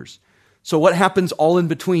chapters. So what happens all in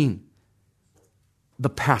between? The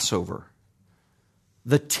Passover.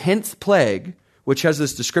 The 10th plague, which has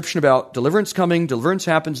this description about deliverance coming, deliverance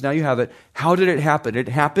happens, now you have it. How did it happen? It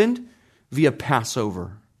happened via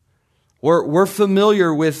Passover. We're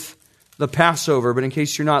familiar with the Passover, but in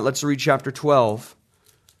case you're not, let's read chapter 12.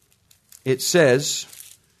 It says,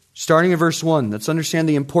 starting in verse 1, let's understand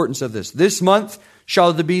the importance of this. This month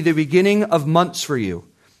shall be the beginning of months for you.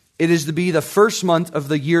 It is to be the first month of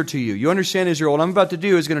the year to you. You understand, Israel, what I'm about to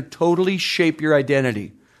do is going to totally shape your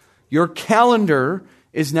identity. Your calendar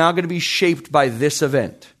is now going to be shaped by this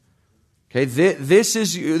event. Okay, this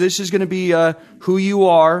is going to be who you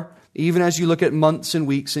are, even as you look at months and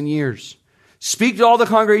weeks and years. Speak to all the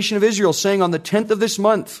congregation of Israel, saying, on the 10th of this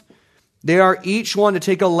month, they are each one to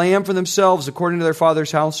take a lamb for themselves according to their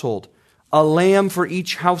father's household. A lamb for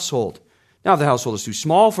each household. Now, if the household is too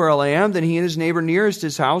small for a lamb, then he and his neighbor nearest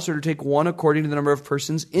his house are to take one according to the number of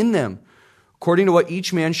persons in them. According to what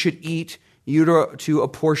each man should eat, you to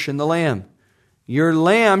apportion the lamb. Your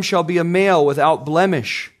lamb shall be a male without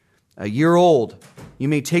blemish. a year old. You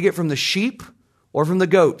may take it from the sheep or from the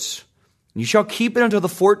goats. You shall keep it until the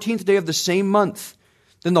 14th day of the same month.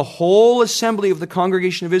 Then the whole assembly of the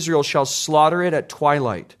congregation of Israel shall slaughter it at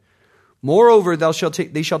twilight. Moreover, they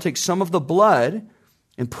shall take some of the blood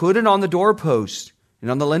and put it on the doorpost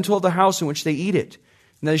and on the lintel of the house in which they eat it.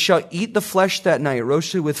 And they shall eat the flesh that night,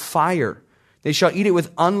 roasted with fire. They shall eat it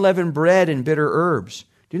with unleavened bread and bitter herbs.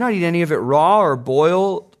 Do not eat any of it raw or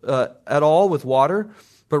boiled at all with water,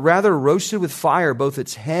 but rather roasted with fire, both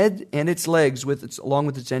its head and its legs, along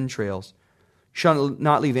with its entrails. You shall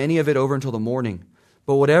not leave any of it over until the morning.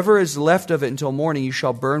 But whatever is left of it until morning, you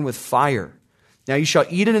shall burn with fire. Now you shall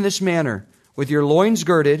eat it in this manner, with your loins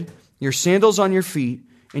girded, your sandals on your feet,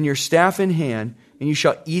 and your staff in hand, and you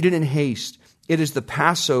shall eat it in haste. It is the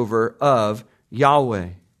Passover of Yahweh.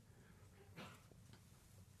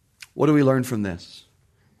 What do we learn from this?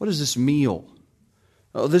 What is this meal?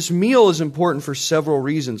 Oh, this meal is important for several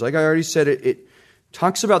reasons. Like I already said, it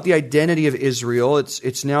talks about the identity of Israel.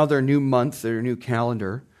 It's now their new month, their new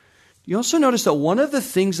calendar. You also notice that one of the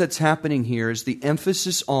things that's happening here is the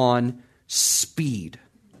emphasis on speed.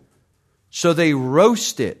 So they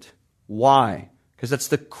roast it. Why? Because that's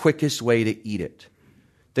the quickest way to eat it.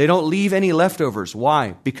 They don't leave any leftovers.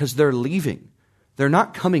 Why? Because they're leaving. They're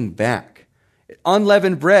not coming back.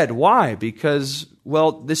 Unleavened bread. Why? Because,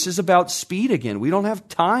 well, this is about speed again. We don't have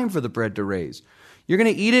time for the bread to raise. You're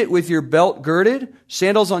going to eat it with your belt girded,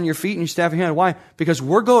 sandals on your feet, and your staff in your hand. Why? Because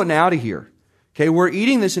we're going out of here. Okay, we're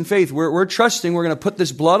eating this in faith. We're trusting. We're going to put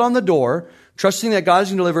this blood on the door, trusting that God's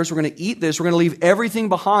going to deliver us. We're going to eat this. We're going to leave everything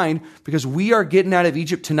behind because we are getting out of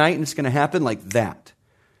Egypt tonight, and it's going to happen like that.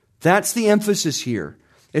 That's the emphasis here.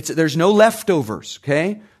 There's no leftovers,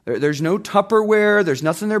 okay? There's no Tupperware. There's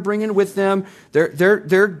nothing they're bringing with them.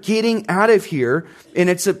 They're getting out of here, and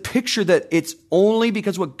it's a picture that it's only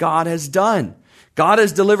because what God has done. God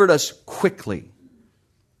has delivered us quickly.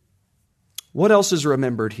 What else is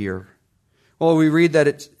remembered here? Well, we read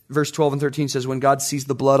that verse 12 and 13 says, when God sees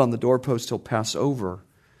the blood on the doorpost, he'll pass over.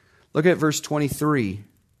 Look at verse 23.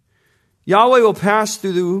 Yahweh will pass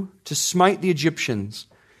through to smite the Egyptians.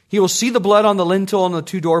 He will see the blood on the lintel and the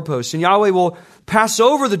two doorposts. And Yahweh will pass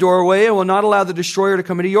over the doorway and will not allow the destroyer to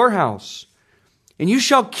come into your house. And you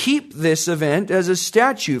shall keep this event as a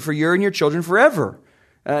statute for you and your children forever.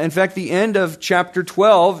 In fact, the end of chapter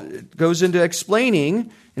 12 goes into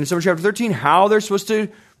explaining in some of chapter 13 how they're supposed to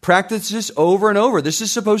practice this over and over. This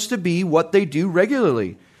is supposed to be what they do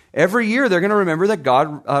regularly. Every year they're going to remember that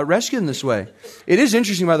God rescued them this way. It is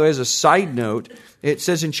interesting, by the way, as a side note, it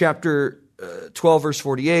says in chapter 12, verse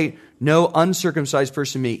 48, no uncircumcised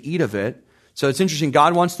person may eat of it. So it's interesting.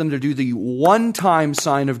 God wants them to do the one-time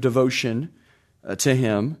sign of devotion to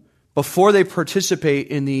him before they participate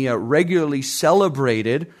in the regularly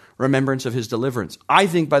celebrated remembrance of his deliverance. I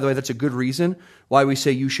think, by the way, that's a good reason why we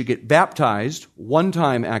say you should get baptized,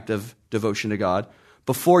 one-time act of devotion to God,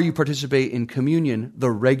 before you participate in communion, the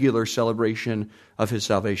regular celebration of his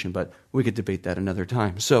salvation. But we could debate that another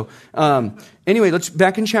time. So anyway, let's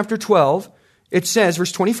back in chapter 12. It says,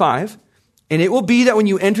 verse 25, and it will be that when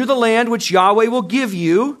you enter the land which Yahweh will give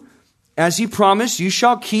you, as he promised, you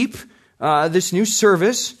shall keep this new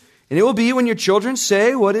service. And it will be when your children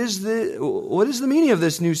say, what is the meaning of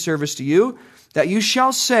this new service to you? That you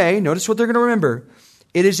shall say, notice what they're going to remember,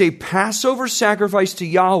 it is a Passover sacrifice to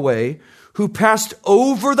Yahweh, who passed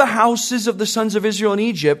over the houses of the sons of Israel in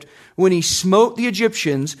Egypt when he smote the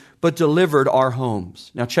Egyptians, but delivered our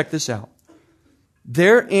homes. Now check this out.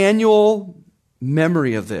 Their annual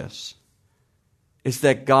memory of this is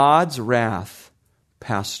that God's wrath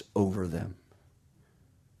passed over them.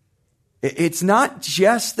 It's not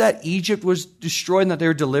just that Egypt was destroyed and that they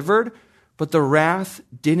were delivered, but the wrath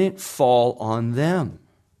didn't fall on them.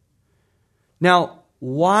 Now,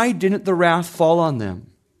 why didn't the wrath fall on them?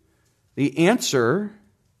 The answer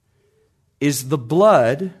is the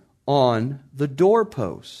blood on the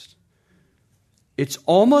doorpost. It's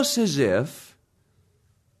almost as if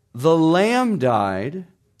the lamb died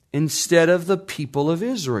instead of the people of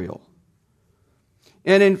Israel.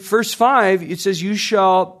 And in verse 5, it says,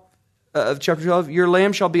 of chapter 12, your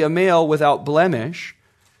lamb shall be a male without blemish.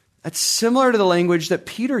 That's similar to the language that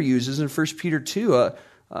Peter uses in 1 Peter 2.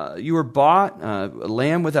 You were bought, a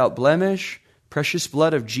lamb without blemish, precious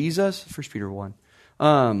blood of Jesus, 1 Peter 1.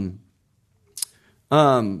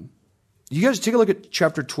 You guys take a look at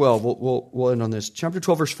chapter 12. We'll end on this. Chapter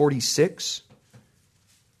 12, verse 46.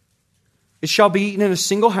 It shall be eaten in a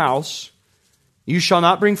single house. You shall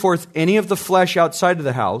not bring forth any of the flesh outside of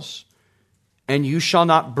the house, and you shall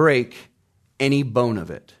not break any bone of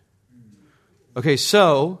it. Okay,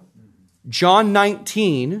 so John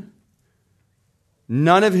 19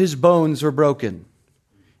 none of his bones were broken.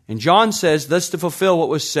 And John says, thus to fulfill what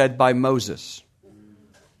was said by Moses.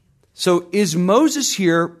 So is Moses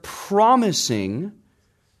here promising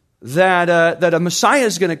that a Messiah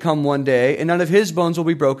is going to come one day and none of his bones will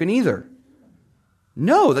be broken either?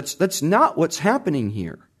 No, that's not what's happening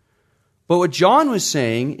here. But what John was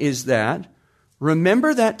saying is that,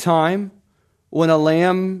 remember that time when a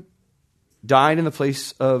lamb died in the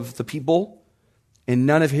place of the people and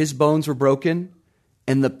none of his bones were broken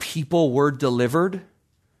and the people were delivered?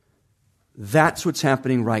 That's what's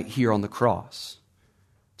happening right here on the cross.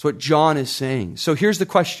 That's what John is saying. So here's the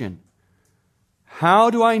question. How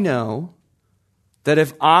do I know that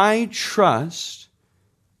if I trust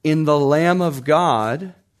in the Lamb of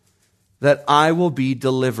God, that I will be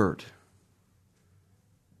delivered?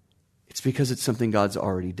 It's because it's something God's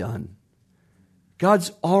already done.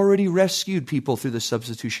 God's already rescued people through the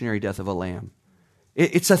substitutionary death of a lamb.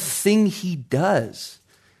 It's a thing he does.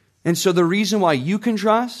 And so the reason why you can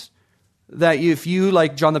trust that if you,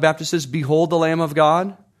 like John the Baptist says, behold the Lamb of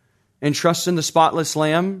God and trust in the spotless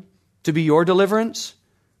Lamb to be your deliverance,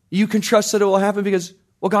 you can trust that it will happen because,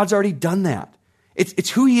 well, God's already done that. It's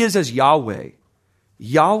who he is as Yahweh.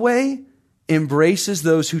 Yahweh embraces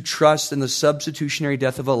those who trust in the substitutionary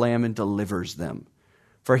death of a lamb and delivers them.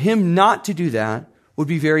 For him not to do that would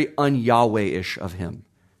be very un-Yahweh-ish of him.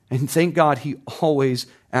 And thank God he always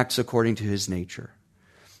acts according to his nature.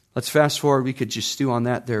 Let's fast forward. We could just stew on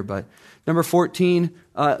that there. But number 14,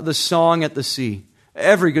 the song at the sea.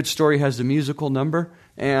 Every good story has a musical number.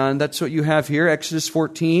 And that's what you have here. Exodus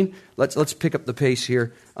 14. Let's pick up the pace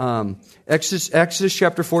here. Exodus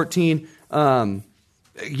chapter 14.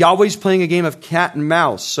 Yahweh's playing a game of cat and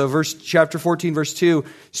mouse. So chapter 14, verse 2.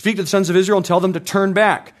 Speak to the sons of Israel and tell them to turn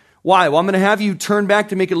back. Why? Well, I'm going to have you turn back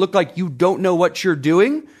to make it look like you don't know what you're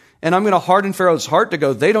doing. And I'm going to harden Pharaoh's heart to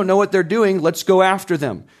go, they don't know what they're doing. Let's go after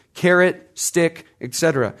them. Carrot, stick,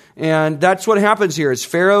 etc. And that's what happens here. As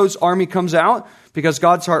Pharaoh's army comes out, because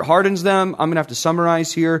God's heart hardens them, I'm going to have to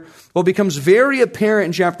summarize here. What becomes very apparent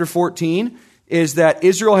in chapter 14 is that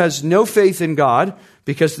Israel has no faith in God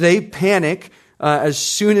because they panic as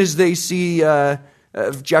soon as they see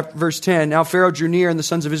verse 10. Now Pharaoh drew near and the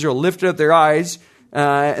sons of Israel lifted up their eyes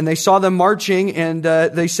and they saw them marching, and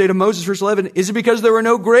they say to Moses, verse 11, is it because there were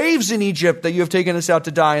no graves in Egypt that you have taken us out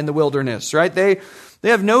to die in the wilderness? Right? They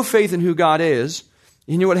have no faith in who God is.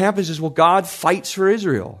 And you know what happens is, well, God fights for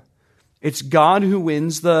Israel. It's God who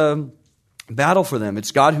wins the battle for them.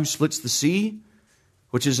 It's God who splits the sea,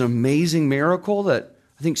 which is an amazing miracle that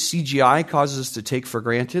I think CGI causes us to take for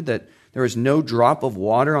granted, that there is no drop of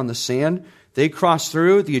water on the sand. They cross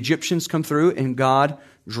through, the Egyptians come through, and God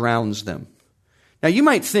drowns them. Now you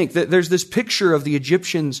might think that there's this picture of the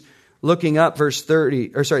Egyptians looking up,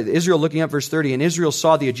 Israel looking up, verse 30, and Israel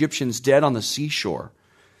saw the Egyptians dead on the seashore.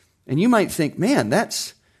 And you might think, man,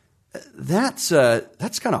 that's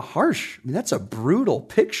kind of harsh. I mean, that's a brutal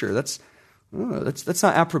picture. That's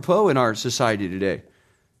not apropos in our society today.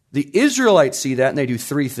 The Israelites see that and they do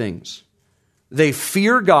three things. They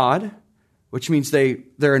fear God, which means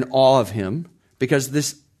they're in awe of him, because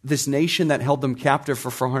this nation that held them captive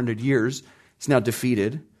for 400 years is now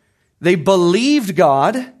defeated. They believed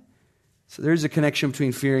God. So there's a connection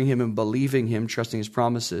between fearing him and believing him, trusting his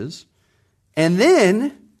promises. And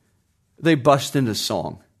then they bust into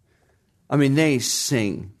song. I mean, they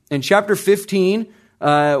sing. In chapter 15,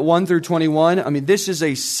 1 through 21, I mean, this is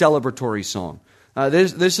a celebratory song.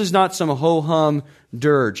 This is not some ho-hum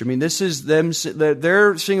dirge. I mean, this is them.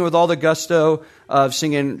 They're singing with all the gusto of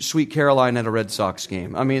singing Sweet Caroline at a Red Sox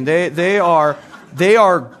game. I mean, they are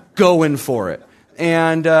going for it.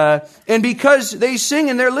 And because they sing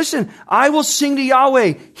and they're, listen, I will sing to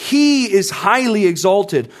Yahweh. He is highly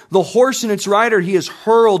exalted. The horse and its rider, he is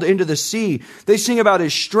hurled into the sea. They sing about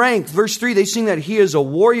his strength. Verse 3, they sing that he is a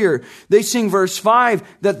warrior. They sing verse 5,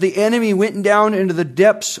 that the enemy went down into the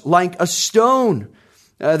depths like a stone.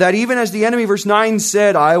 That even as the enemy, verse 9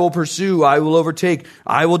 said, I will pursue, I will overtake,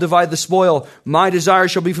 I will divide the spoil. My desire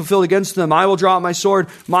shall be fulfilled against them. I will draw out my sword.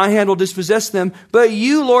 My hand will dispossess them. But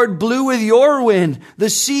you, Lord, blew with your wind.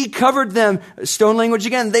 The sea covered them. Stone language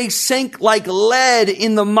again. They sank like lead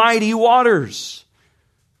in the mighty waters.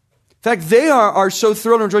 In fact, they are so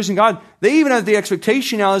thrilled and rejoicing in God. They even have the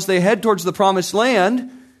expectation now as they head towards the promised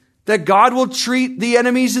land that God will treat the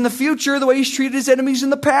enemies in the future the way he's treated his enemies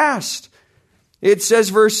in the past. It says,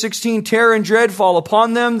 verse 16, terror and dread fall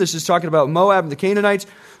upon them. This is talking about Moab and the Canaanites.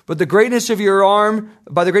 But by the greatness of your arm,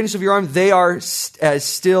 they are as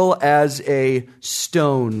still as a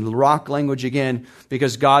stone. Rock language again,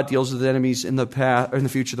 because God deals with enemies in the past, or in the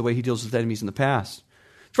future, the way he deals with enemies in the past.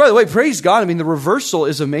 So by the way, praise God. I mean, the reversal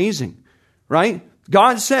is amazing, right?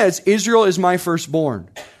 God says, Israel is my firstborn.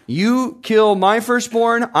 You kill my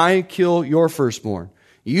firstborn, I kill your firstborn.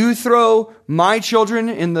 You throw my children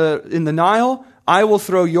in the Nile, I will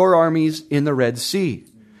throw your armies in the Red Sea.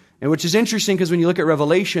 And which is interesting because when you look at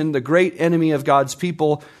Revelation, the great enemy of God's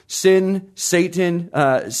people, sin, Satan,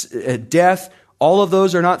 death, all of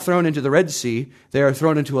those are not thrown into the Red Sea. They are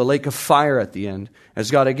thrown into a lake of fire at the end,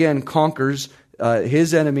 as God again conquers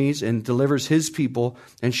his enemies and delivers his people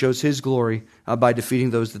and shows his glory by defeating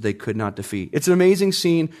those that they could not defeat. It's an amazing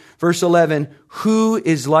scene. Verse 11, who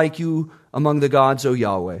is like you among the gods, O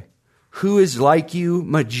Yahweh? Who is like you,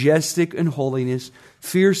 majestic in holiness,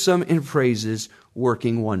 fearsome in praises,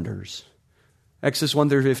 working wonders? Exodus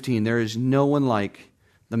 1-15, there is no one like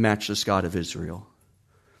the matchless God of Israel.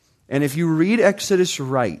 And if you read Exodus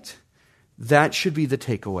right, that should be the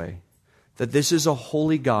takeaway, that this is a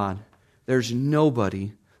holy God. There's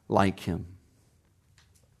nobody like him.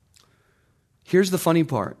 Here's the funny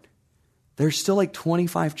part. There's still like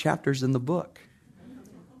 25 chapters in the book.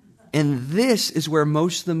 And this is where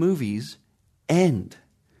most of the movies end.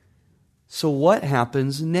 So what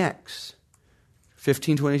happens next?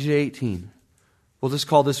 15:22-18. We'll just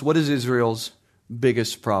call this, what is Israel's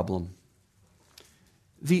biggest problem?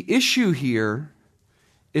 The issue here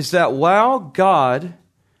is that while God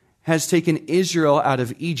has taken Israel out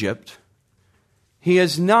of Egypt, he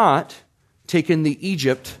has not taken the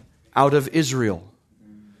Egypt out of Israel.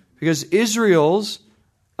 Because Israel's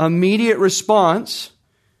immediate response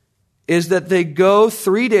is that they go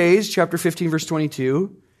 3 days, chapter 15, verse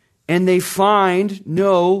 22, and they find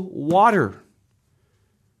no water.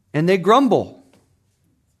 And they grumble.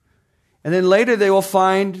 And then later they will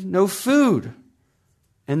find no food.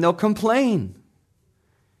 And they'll complain.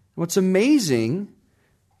 What's amazing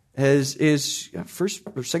is 2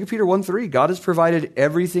 Peter 1:3, God has provided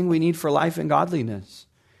everything we need for life and godliness.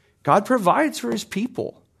 God provides for his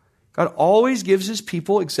people. God always gives his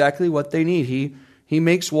people exactly what they need. He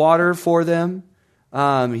makes water for them.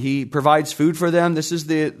 He provides food for them. This is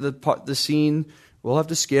the scene we'll have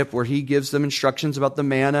to skip where he gives them instructions about the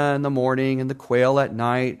manna in the morning and the quail at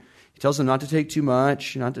night. He tells them not to take too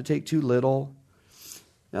much, not to take too little.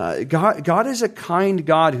 God is a kind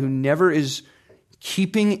God who never is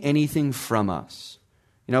keeping anything from us.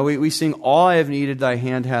 You know, we sing, all I have needed thy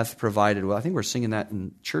hand hath provided. Well, I think we're singing that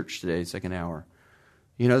in church today, second hour.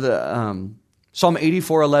 You know, Psalm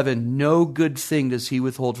 84:11, no good thing does he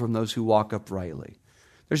withhold from those who walk uprightly.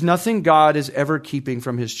 There's nothing God is ever keeping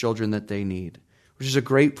from his children that they need, which is a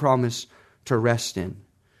great promise to rest in.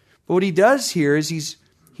 But what he does here is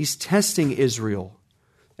he's testing Israel.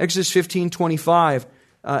 Exodus 15:25,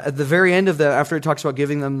 at the very end of that, after it talks about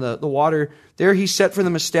giving them the water, there he set for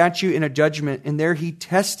them a statute and a judgment, and there he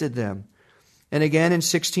tested them. And again in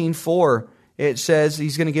 16:4, it says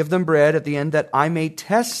he's going to give them bread at the end that I may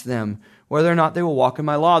test them whether or not they will walk in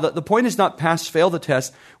my law. The point is not pass-fail the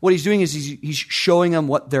test. What he's doing is he's showing them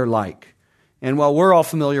what they're like. And while we're all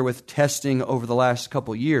familiar with testing over the last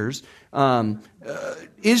couple years,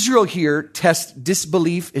 Israel here tests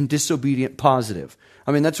disbelief and disobedient positive.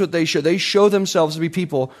 I mean, that's what they show. They show themselves to be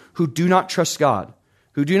people who do not trust God,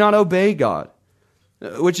 who do not obey God,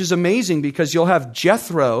 which is amazing because you'll have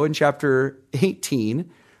Jethro in chapter 18,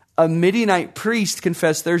 a Midianite priest,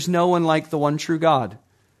 confess there's no one like the one true God.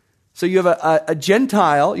 So you have a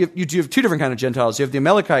Gentile. You have two different kinds of Gentiles. You have the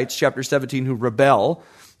Amalekites, chapter 17, who rebel.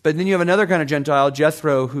 But then you have another kind of Gentile,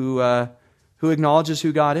 Jethro, who acknowledges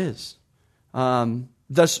who God is.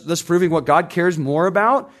 Thus proving what God cares more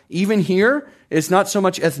about, even here, it's not so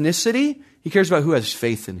much ethnicity. He cares about who has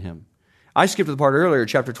faith in him. I skipped the part earlier.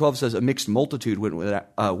 Chapter 12 says a mixed multitude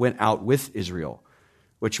went out with Israel,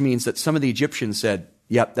 which means that some of the Egyptians said,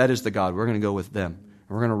 yep, that is the God. We're going to go with them.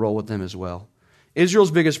 And we're going to roll with them as well.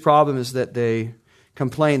 Israel's biggest problem is that they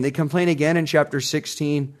complain. They complain again in chapter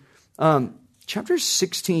 16. Chapter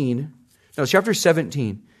 17.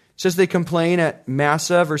 It says they complain at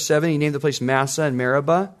Massah, verse 7. He named the place Massah and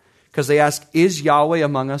Meribah because they ask, is Yahweh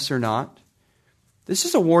among us or not? This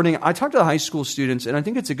is a warning. I talked to the high school students, and I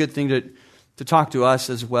think it's a good thing to talk to us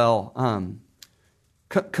as well.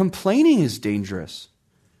 Complaining is dangerous.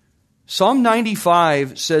 Psalm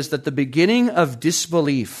 95 says that the beginning of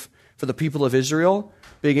disbelief for the people of Israel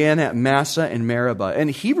began at Massah and Meribah. And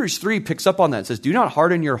Hebrews 3 picks up on that. It says, do not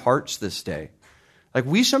harden your hearts this day. Like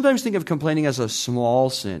we sometimes think of complaining as a small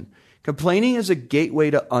sin. Complaining is a gateway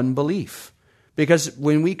to unbelief. Because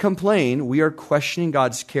when we complain, we are questioning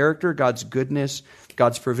God's character, God's goodness,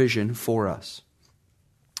 God's provision for us.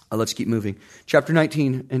 Let's keep moving. Chapter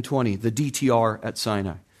 19 and 20, the DTR at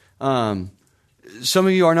Sinai. Some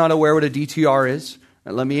of you are not aware what a DTR is.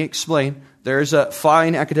 Let me explain. There's a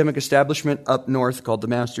fine academic establishment up north called the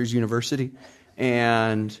Masters University,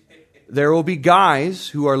 and there will be guys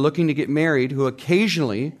who are looking to get married who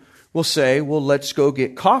occasionally will say, well, let's go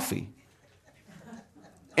get coffee.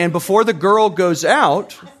 And before the girl goes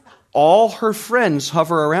out, all her friends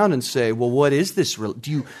hover around and say, well, what is this? Do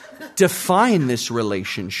you define this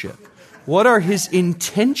relationship? What are his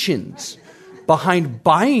intentions behind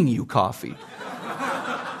buying you coffee?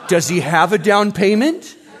 Does he have a down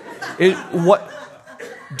payment?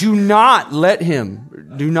 Do not let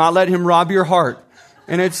him rob your heart.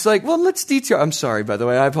 And it's like, well, let's DTR. I'm sorry, by the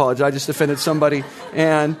way. I apologize. I just offended somebody.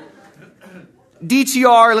 And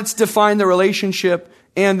DTR, let's define the relationship.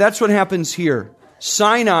 And that's what happens here.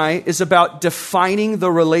 Sinai is about defining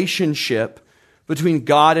the relationship between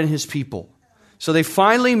God and his people. So they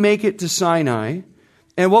finally make it to Sinai.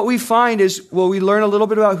 And what we find is, well, we learn a little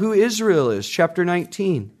bit about who Israel is. Chapter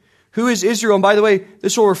 19. Who is Israel? And by the way,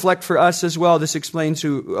 this will reflect for us as well. This explains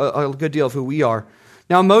a good deal of who we are.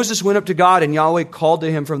 Now Moses went up to God, and Yahweh called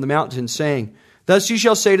to him from the mountain, saying, thus you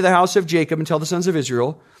shall say to the house of Jacob and tell the sons of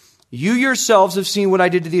Israel, you yourselves have seen what I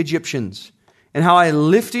did to the Egyptians, and how I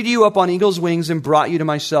lifted you up on eagle's wings and brought you to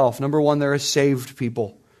myself. Number one, they're a saved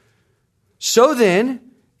people. So then,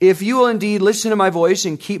 if you will indeed listen to my voice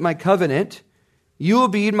and keep my covenant, you will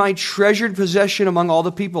be my treasured possession among all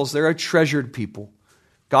the peoples. They're a treasured people.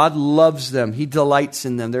 God loves them. He delights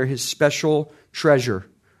in them. They're his special treasure.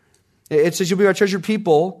 It says, you'll be my treasured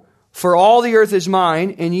people, for all the earth is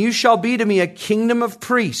mine, and you shall be to me a kingdom of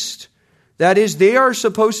priests. That is, they are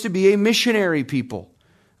supposed to be a missionary people.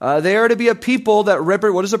 They are to be a people that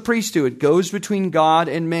represent, what does a priest do? It goes between God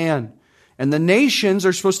and man. And the nations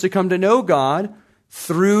are supposed to come to know God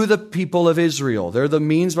through the people of Israel. They're the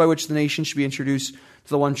means by which the nation should be introduced to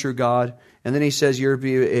the one true God. And then he says, you're to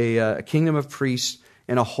be a kingdom of priests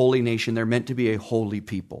and a holy nation. They're meant to be a holy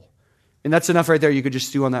people. And that's enough right there. You could just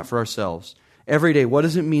stew on that for ourselves. Every day, what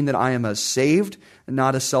does it mean that I am a saved and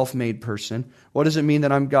not a self-made person? What does it mean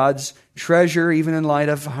that I'm God's treasure, even in light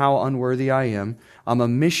of how unworthy I am? I'm a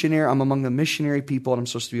missionary. I'm among the missionary people, and I'm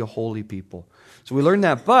supposed to be a holy people. So we learn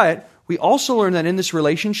that, but we also learn that in this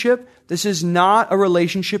relationship, this is not a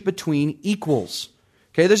relationship between equals.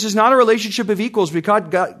 Okay, this is not a relationship of equals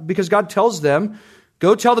because God tells them,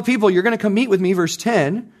 go tell the people, you're going to come meet with me, verse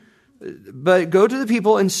 10, but go to the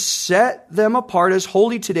people and set them apart as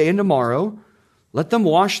holy today and tomorrow. Let them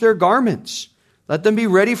wash their garments. Let them be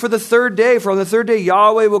ready for the third day. For on the third day,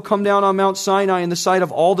 Yahweh will come down on Mount Sinai in the sight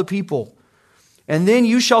of all the people. And then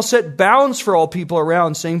you shall set bounds for all people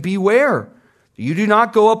around, saying, beware. You do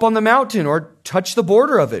not go up on the mountain or touch the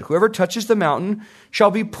border of it. Whoever touches the mountain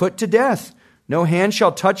shall be put to death. No hand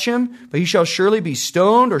shall touch him, but he shall surely be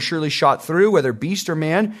stoned or surely shot through, whether beast or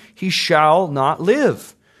man, he shall not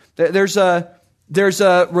live. There's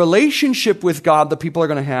a relationship with God that people are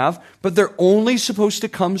going to have, but they're only supposed to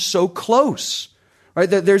come so close. Right?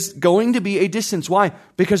 There's going to be a distance. Why?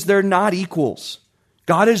 Because they're not equals.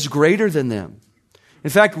 God is greater than them. In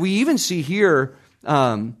fact, we even see here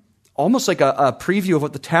almost like a preview of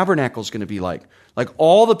what the tabernacle is going to be like. Like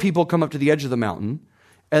all the people come up to the edge of the mountain,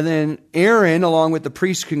 and then Aaron, along with the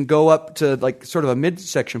priests, can go up to like sort of a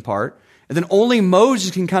midsection part, and then only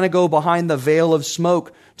Moses can kind of go behind the veil of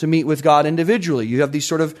smoke to meet with God individually. You have these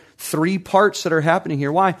sort of three parts that are happening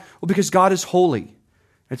here. Why? Well, because God is holy.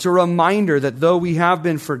 It's a reminder that though we have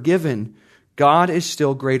been forgiven, God is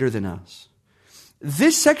still greater than us.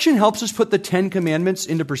 This section helps us put the Ten Commandments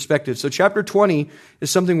into perspective. So chapter 20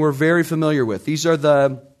 is something we're very familiar with. These are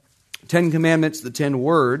the 10 Commandments, the 10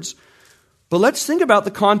 words. But let's think about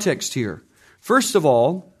the context here. First of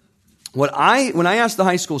all, when I asked the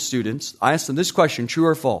high school students, I asked them this question, true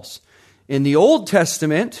or false? In the Old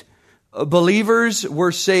Testament, believers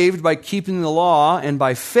were saved by keeping the law and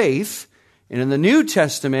by faith. And in the New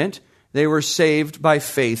Testament, they were saved by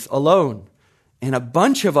faith alone. And a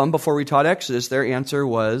bunch of them, before we taught Exodus, their answer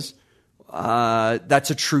was, that's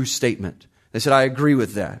a true statement. They said, I agree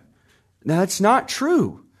with that. Now, that's not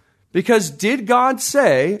true. Because did God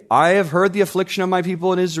say, I have heard the affliction of my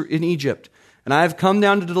people in Egypt, and I have come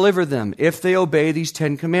down to deliver them if they obey these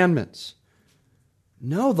 10 commandments?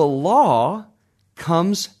 No, the law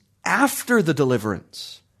comes after the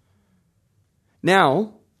deliverance.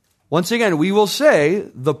 Now, once again, we will say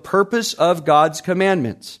the purpose of God's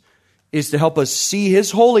commandments is to help us see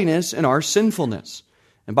His holiness and our sinfulness.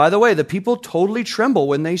 And by the way, the people totally tremble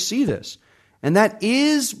when they see this. And that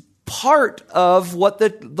is part of what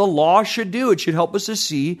the law should do. It should help us to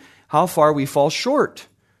see how far we fall short.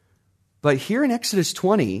 But here in Exodus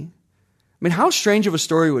 20, I mean, how strange of a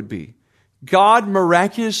story would be. God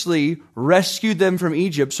miraculously rescued them from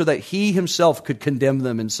Egypt so that He Himself could condemn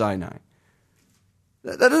them in Sinai.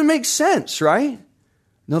 That doesn't make sense, right?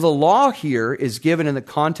 No, the law here is given in the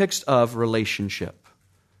context of relationship.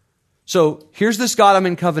 So here's this God I'm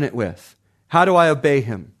in covenant with. How do I obey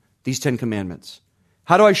him? These 10 commandments.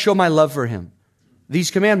 How do I show my love for him?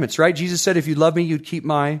 These commandments, right? Jesus said, if you love me, you'd keep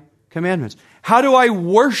my commandments. How do I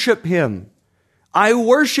worship him? I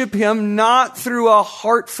worship him not through a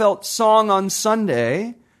heartfelt song on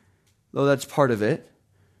Sunday, though that's part of it,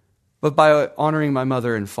 but by honoring my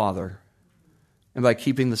mother and father, and by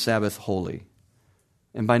keeping the Sabbath holy,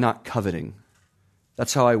 and by not coveting.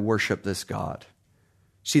 That's how I worship this God.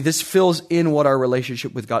 See, this fills in what our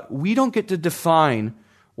relationship with God. We don't get to define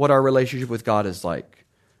what our relationship with God is like.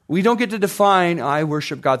 We don't get to define, I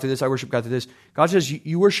worship God through this, I worship God through this. God says,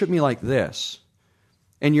 you worship me like this,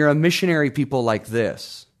 and you're a missionary people like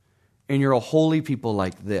this, and you're a holy people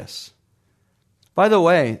like this. By the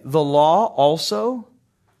way, the law also,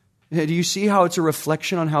 do you see how it's a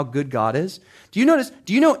reflection on how good God is? Do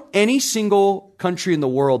you know any single country in the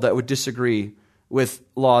world that would disagree with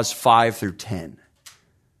laws 5 through 10?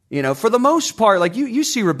 You know, for the most part, like you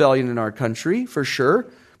see rebellion in our country, for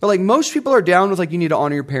sure. But like most people are down with like, you need to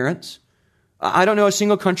honor your parents. I don't know a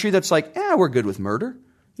single country that's like, we're good with murder.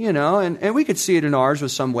 You know, and we could see it in ours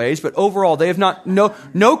with some ways, but overall they have not,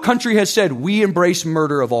 no country has said, we embrace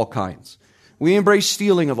murder of all kinds. We embrace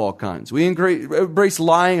stealing of all kinds. We embrace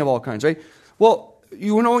lying of all kinds, right? Well,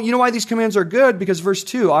 you know why these commands are good? Because verse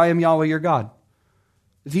 2, I am Yahweh your God.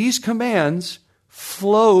 These commands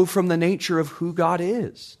flow from the nature of who God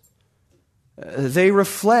is. They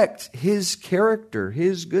reflect his character,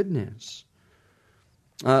 his goodness.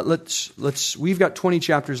 We've got 20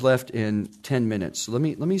 chapters left in 10 minutes. So let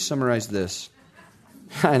me summarize this.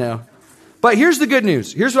 I know. But here's the good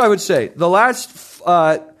news. Here's what I would say. The last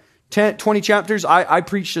 20 chapters, I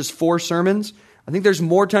preached as 4 sermons. I think there's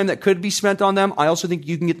more time that could be spent on them. I also think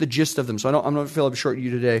you can get the gist of them. So I'm not feel I'm shorting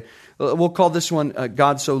you today. We'll call this one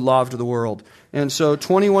God So Loved the World. And so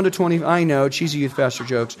 21 to 20, I know, cheesy youth pastor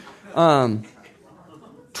jokes.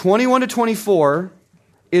 21 to 24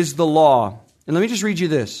 is the law. And let me just read you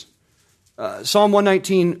this. Psalm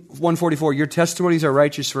 119, 144, your testimonies are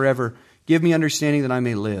righteous forever. Give me understanding that I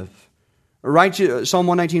may live. Psalm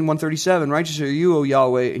 119, 137, righteous are you, O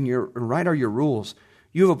Yahweh, and right are your rules.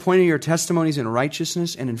 You have appointed your testimonies in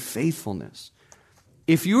righteousness and in faithfulness.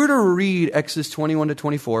 If you were to read Exodus 21 to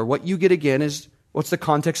 24, what you get again is, what's the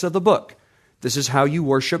context of the book? This is how you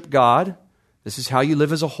worship God. This is how you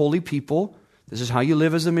live as a holy people. This is how you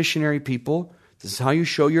live as a missionary people. This is how you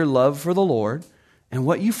show your love for the Lord. And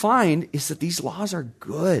what you find is that these laws are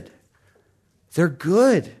good. They're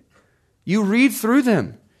good. You read through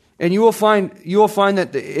them, and you will find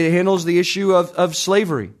that it handles the issue of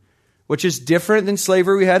slavery, which is different than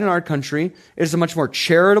slavery we had in our country. It is a much more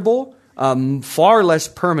charitable, far less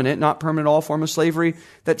permanent, not permanent at all form of slavery,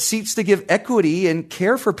 that seeks to give equity and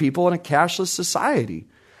care for people in a cashless society.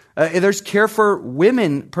 There's care for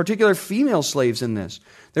women, particular female slaves in this.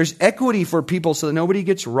 There's equity for people so that nobody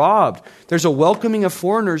gets robbed. There's a welcoming of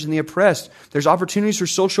foreigners and the oppressed. There's opportunities for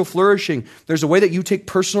social flourishing. There's a way that you take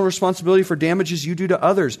personal responsibility for damages you do to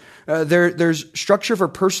others. There's structure for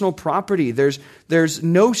personal property. There's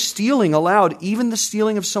no stealing allowed, even the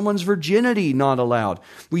stealing of someone's virginity not allowed.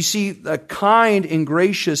 We see a kind and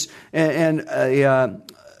gracious and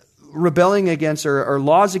rebelling against or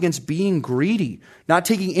laws against being greedy, not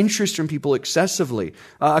taking interest from people excessively,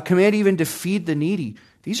 a command even to feed the needy.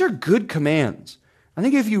 These are good commands. I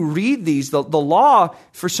think if you read these, the law,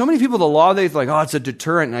 for so many people, the law, they're like, it's a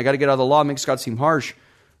deterrent and I got to get out of the law. It makes God seem harsh.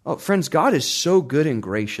 Oh, friends, God is so good and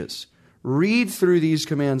gracious. Read through these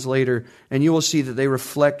commands later and you will see that they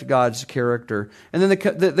reflect God's character. And then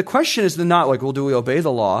the question is not like, well, do we obey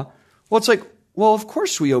the law? Well, it's like, well, of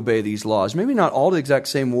course we obey these laws. Maybe not all the exact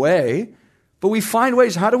same way, but we find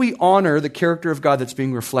ways. How do we honor the character of God that's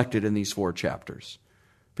being reflected in these 4 chapters?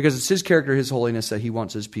 Because it's his character, his holiness that he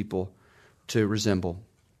wants his people to resemble.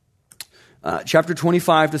 Chapter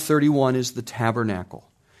 25 to 31 is the tabernacle.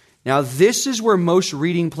 Now, this is where most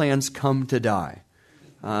reading plans come to die.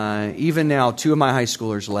 Even now, 2 of my high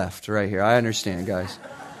schoolers left right here. I understand, guys.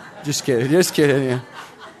 Just kidding. Yeah.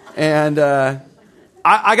 And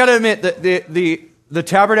I got to admit that the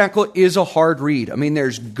tabernacle is a hard read. I mean,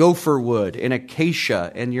 there's gopher wood and acacia,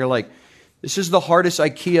 and you're like, this is the hardest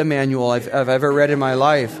IKEA manual I've ever read in my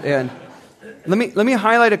life. And let me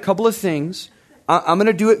highlight a couple of things. I'm going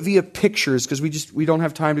to do it via pictures because we don't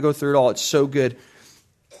have time to go through it all. It's so good.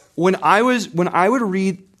 When I would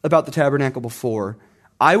read about the tabernacle before,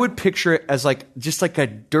 I would picture it as just like a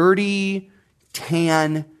dirty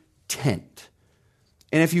tan tent.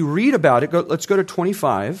 And if you read about it, let's go to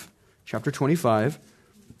 25, chapter 25.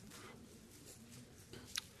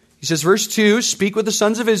 He says, verse 2, speak with the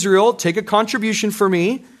sons of Israel, take a contribution for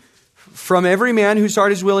me. From every man whose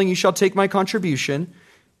heart is willing, you shall take my contribution.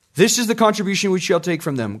 This is the contribution which you shall take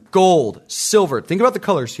from them. Gold, silver. Think about the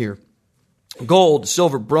colors here. Gold,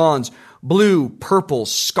 silver, bronze, blue, purple,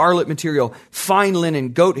 scarlet material, fine linen,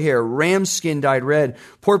 goat hair, ram skin dyed red,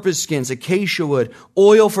 porpoise skins, acacia wood,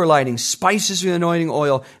 oil for lighting, spices for the anointing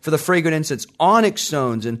oil, for the fragrant incense, onyx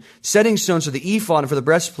stones, and setting stones for the ephod and for the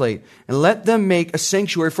breastplate. And let them make a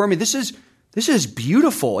sanctuary for me. This is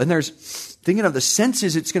beautiful. And there's, thinking of the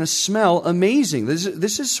senses, it's going to smell amazing.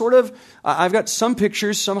 This is sort of, I've got some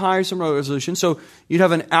pictures, some higher, some low resolution. So you'd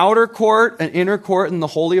have an outer court, an inner court, and the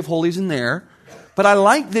Holy of Holies in there. But I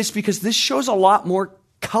like this because this shows a lot more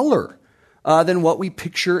color than what we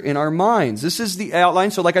picture in our minds. This is the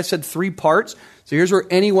outline. So like I said, 3 parts. So here's where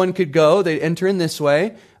anyone could go. They'd enter in this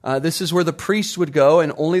way. This is where the priest would go,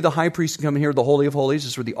 and only the high priest can come in here, the Holy of Holies.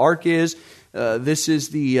 This is where the ark is. This is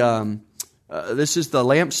the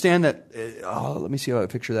lampstand that, let me see how I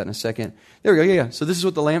picture that in a second. There we go, yeah. So this is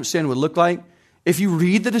what the lampstand would look like. If you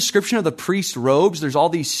read the description of the priest's robes, there's all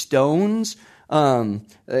these stones.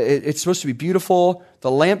 It's supposed to be beautiful. The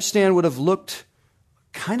lampstand would have looked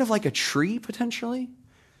kind of like a tree, potentially.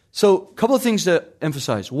 So a couple of things to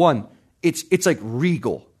emphasize. One, it's like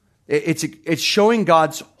regal. It's showing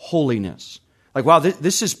God's holiness. Like, wow,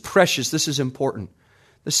 this is precious. This is important.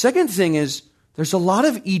 The second thing is, there's a lot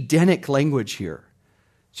of Edenic language here.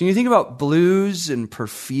 So you think about blues and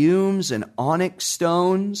perfumes and onyx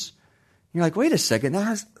stones. You're like, wait a second,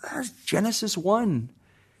 that has Genesis 1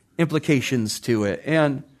 implications to it.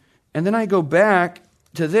 And then I go back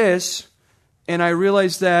to this, and I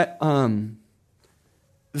realize that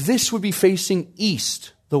this would be facing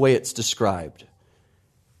east, the way it's described.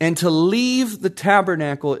 And to leave the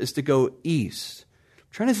tabernacle is to go east.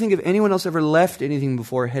 Trying to think if anyone else ever left anything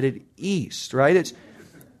before headed east, right?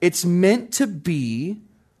 It's meant to be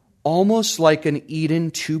almost like an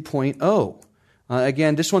Eden 2.0.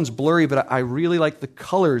 Again, this one's blurry, but I really like the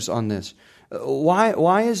colors on this.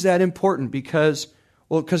 Why is that important? Because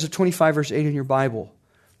of 25 verse 8 in your Bible.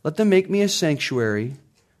 Let them make me a sanctuary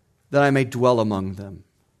that I may dwell among them.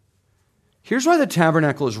 Here's why the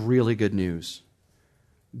tabernacle is really good news.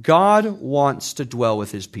 God wants to dwell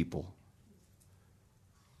with his people.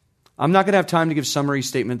 I'm not going to have time to give summary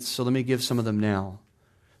statements, so let me give some of them now.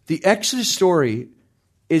 The Exodus story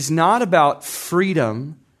is not about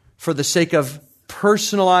freedom for the sake of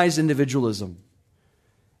personalized individualism.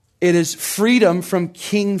 It is freedom from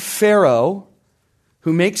King Pharaoh,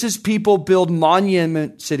 who makes his people build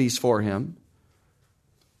monument cities for him.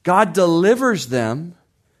 God delivers them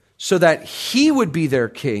so that he would be their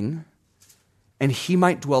king and he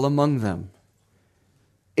might dwell among them.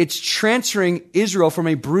 It's transferring Israel from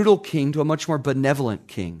a brutal king to a much more benevolent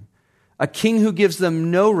king. A king who gives them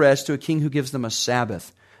no rest to a king who gives them a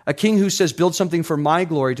Sabbath. A king who says, build something for my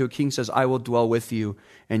glory, to a king who says, I will dwell with you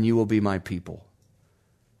and you will be my people.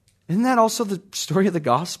 Isn't that also the story of the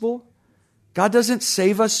gospel? God doesn't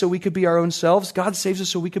save us so we could be our own selves. God saves us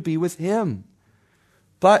so we could be with him.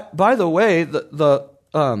 But by the way, it's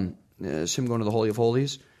him going to the Holy of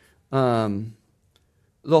Holies. The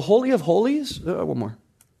Holy of Holies, one more.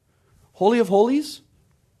 Holy of Holies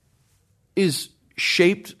is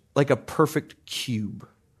shaped like a perfect cube.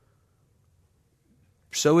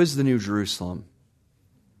 So is the New Jerusalem.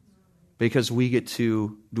 Because we get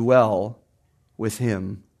to dwell with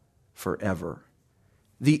him forever.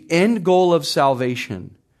 The end goal of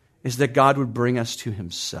salvation is that God would bring us to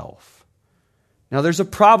himself. Now there's a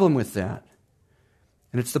problem with that.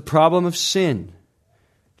 And it's the problem of sin.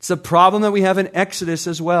 It's the problem that we have in Exodus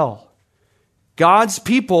as well. God's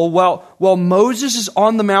people, while Moses is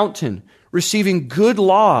on the mountain receiving good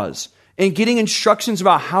laws and getting instructions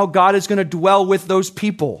about how God is going to dwell with those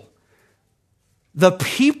people, the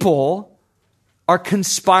people are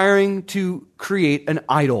conspiring to create an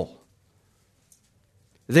idol.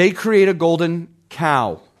 They create a golden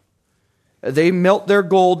cow. They melt their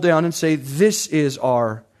gold down and say, this is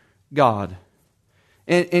our God.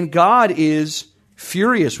 And God is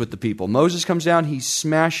furious with the people. Moses comes down, he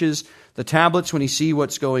smashes the tablets when he sees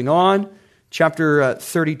what's going on. Chapter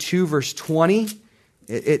 32, verse 20,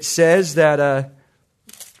 it says that,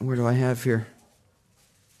 where do I have here?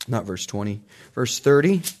 Not verse 20, verse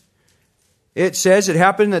 30. It says, it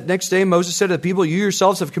happened that next day Moses said to the people, you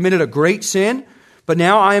yourselves have committed a great sin, but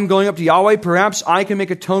now I am going up to Yahweh. Perhaps I can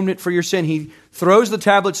make atonement for your sin. He throws the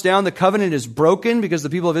tablets down. The covenant is broken because the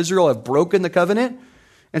people of Israel have broken the covenant.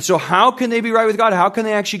 And so how can they be right with God? How can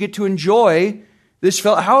they actually get to enjoy this?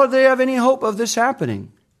 How do they have any hope of this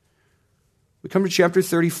happening? We come to chapter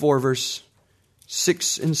 34, verse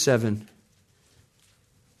 6 and 7.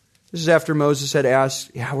 This is after Moses had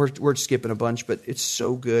asked, we're skipping a bunch, but it's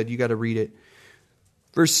so good. You got to read it.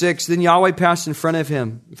 Verse 6, then Yahweh passed in front of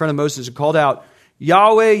Moses, and called out,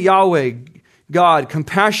 Yahweh, Yahweh, God,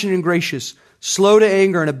 compassionate and gracious, slow to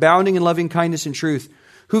anger and abounding in loving kindness and truth,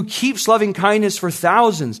 who keeps loving kindness for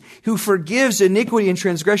thousands, who forgives iniquity and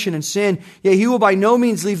transgression and sin. Yet he will by no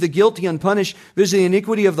means leave the guilty unpunished, visit the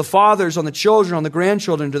iniquity of the fathers on the children, on the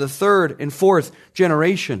grandchildren, to the third and fourth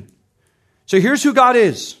generation. So here's who God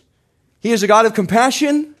is. He is a God of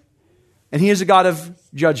compassion, and He is a God of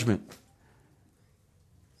judgment.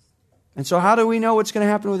 And so how do we know what's going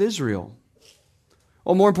to happen with Israel?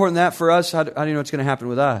 Well, more important than that for us, how do you know what's going to happen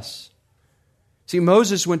with us? See,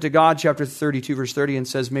 Moses went to God, chapter 32, verse 30, and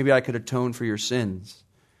says, maybe I could atone for your sins.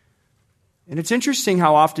 And it's interesting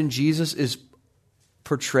how often Jesus is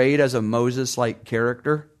portrayed as a Moses-like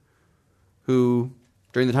character who,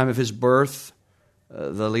 during the time of his birth,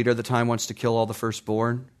 the leader of the time wants to kill all the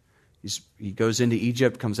firstborn. He goes into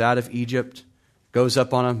Egypt, comes out of Egypt, goes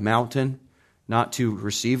up on a mountain, not to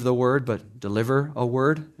receive the word, but deliver a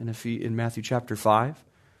word in Matthew chapter 5.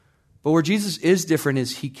 But where Jesus is different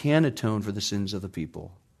is He can atone for the sins of the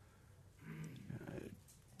people.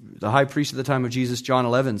 The high priest at the time of Jesus, John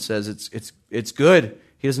 11, says it's good.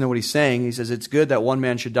 He doesn't know what he's saying. He says it's good that one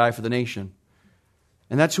man should die for the nation.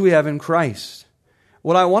 And that's who we have in Christ.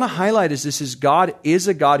 What I want to highlight is this: God is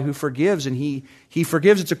a God who forgives, and He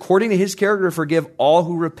forgives. It's according to His character to forgive all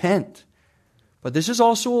who repent. But this is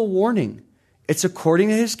also a warning. It's according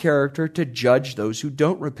to His character to judge those who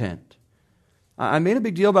don't repent. I made a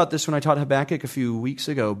big deal about this when I taught Habakkuk a few weeks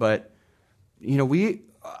ago, but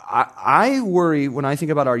I worry when I think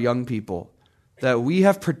about our young people that we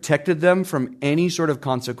have protected them from any sort of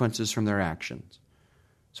consequences from their actions.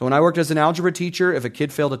 So when I worked as an algebra teacher, if a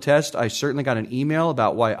kid failed a test, I certainly got an email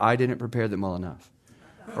about why I didn't prepare them well enough,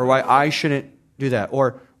 or why I shouldn't do that.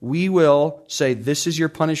 Or we will say, this is your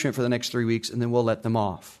punishment for the next 3 weeks, and then we'll let them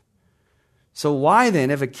off. So why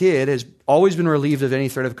then, if a kid has always been relieved of any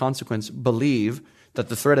threat of consequence, believe that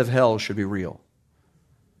the threat of hell should be real?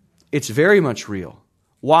 It's very much real.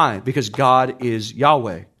 Why? Because God is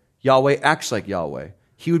Yahweh. Yahweh acts like Yahweh.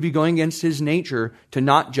 He would be going against His nature to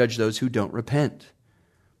not judge those who don't repent.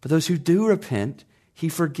 But those who do repent, He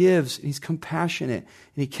forgives, and He's compassionate,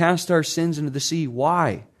 and He casts our sins into the sea.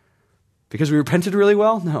 Why? Because we repented really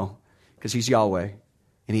well? No. Because He's Yahweh,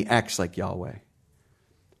 and He acts like Yahweh.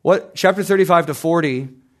 What chapter 35 to 40,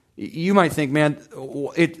 you might think, man,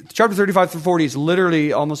 chapter 35 through 40 is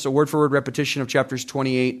literally almost a word-for-word repetition of chapters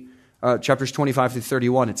 25 through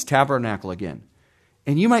 31. It's tabernacle again.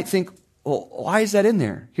 And you might think, well, why is that in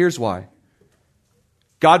there? Here's why.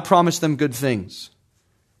 God promised them good things.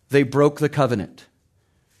 They broke the covenant.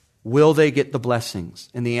 Will they get the blessings?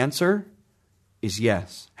 And the answer is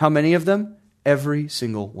yes. How many of them? Every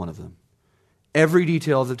single one of them. Every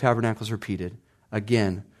detail of the tabernacle is repeated.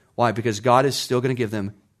 Again, why? Because God is still going to give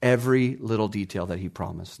them every little detail that He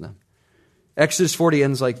promised them. Exodus 40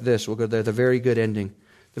 ends like this. We'll go there. The very good ending.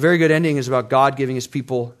 The very good ending is about God giving His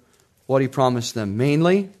people what He promised them.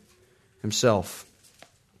 Mainly, Himself.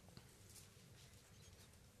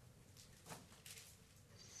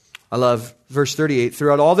 I love verse 38.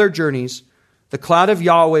 Throughout all their journeys, the cloud of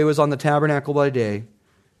Yahweh was on the tabernacle by day,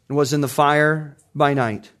 and was in the fire by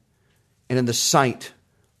night, and in the sight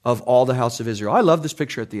of all the house of Israel. I love this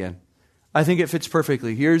picture at the end. I think it fits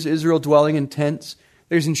perfectly. Here's Israel dwelling in tents.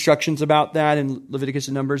 There's instructions about that in Leviticus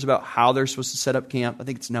and Numbers about how they're supposed to set up camp. I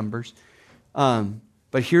think it's Numbers.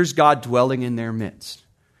 But here's God dwelling in their midst.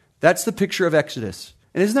 That's the picture of Exodus.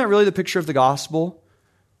 And isn't that really the picture of the gospel?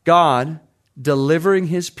 God delivering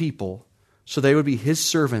His people so they would be His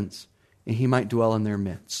servants and He might dwell in their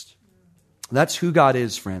midst. That's who God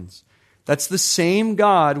is, friends. That's the same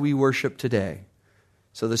God we worship today.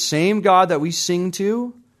 So the same God that we sing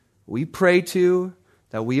to, we pray to,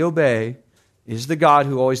 that we obey, is the God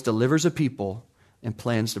who always delivers a people and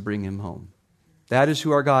plans to bring Him home. That is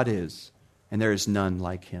who our God is, and there is none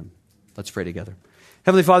like Him. Let's pray together.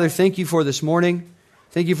 Heavenly Father, thank You for this morning.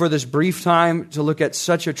 Thank You for this brief time to look at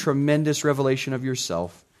such a tremendous revelation of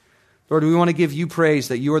Yourself. Lord, we want to give You praise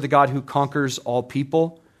that You are the God who conquers all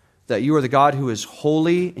people, that You are the God who is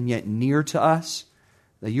holy and yet near to us,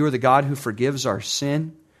 that You are the God who forgives our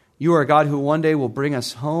sin. You are a God who one day will bring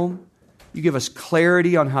us home. You give us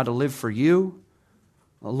clarity on how to live for You.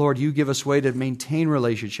 Lord, You give us way to maintain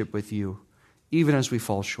relationship with You, even as we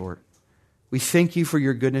fall short. We thank You for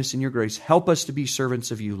Your goodness and Your grace. Help us to be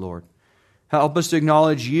servants of You, Lord. Help us to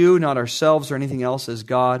acknowledge You, not ourselves or anything else, as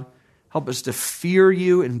God. Help us to fear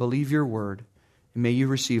You and believe Your word. And may You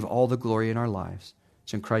receive all the glory in our lives.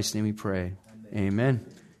 It's in Christ's name we pray. Amen.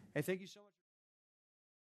 Hey, thank you so much.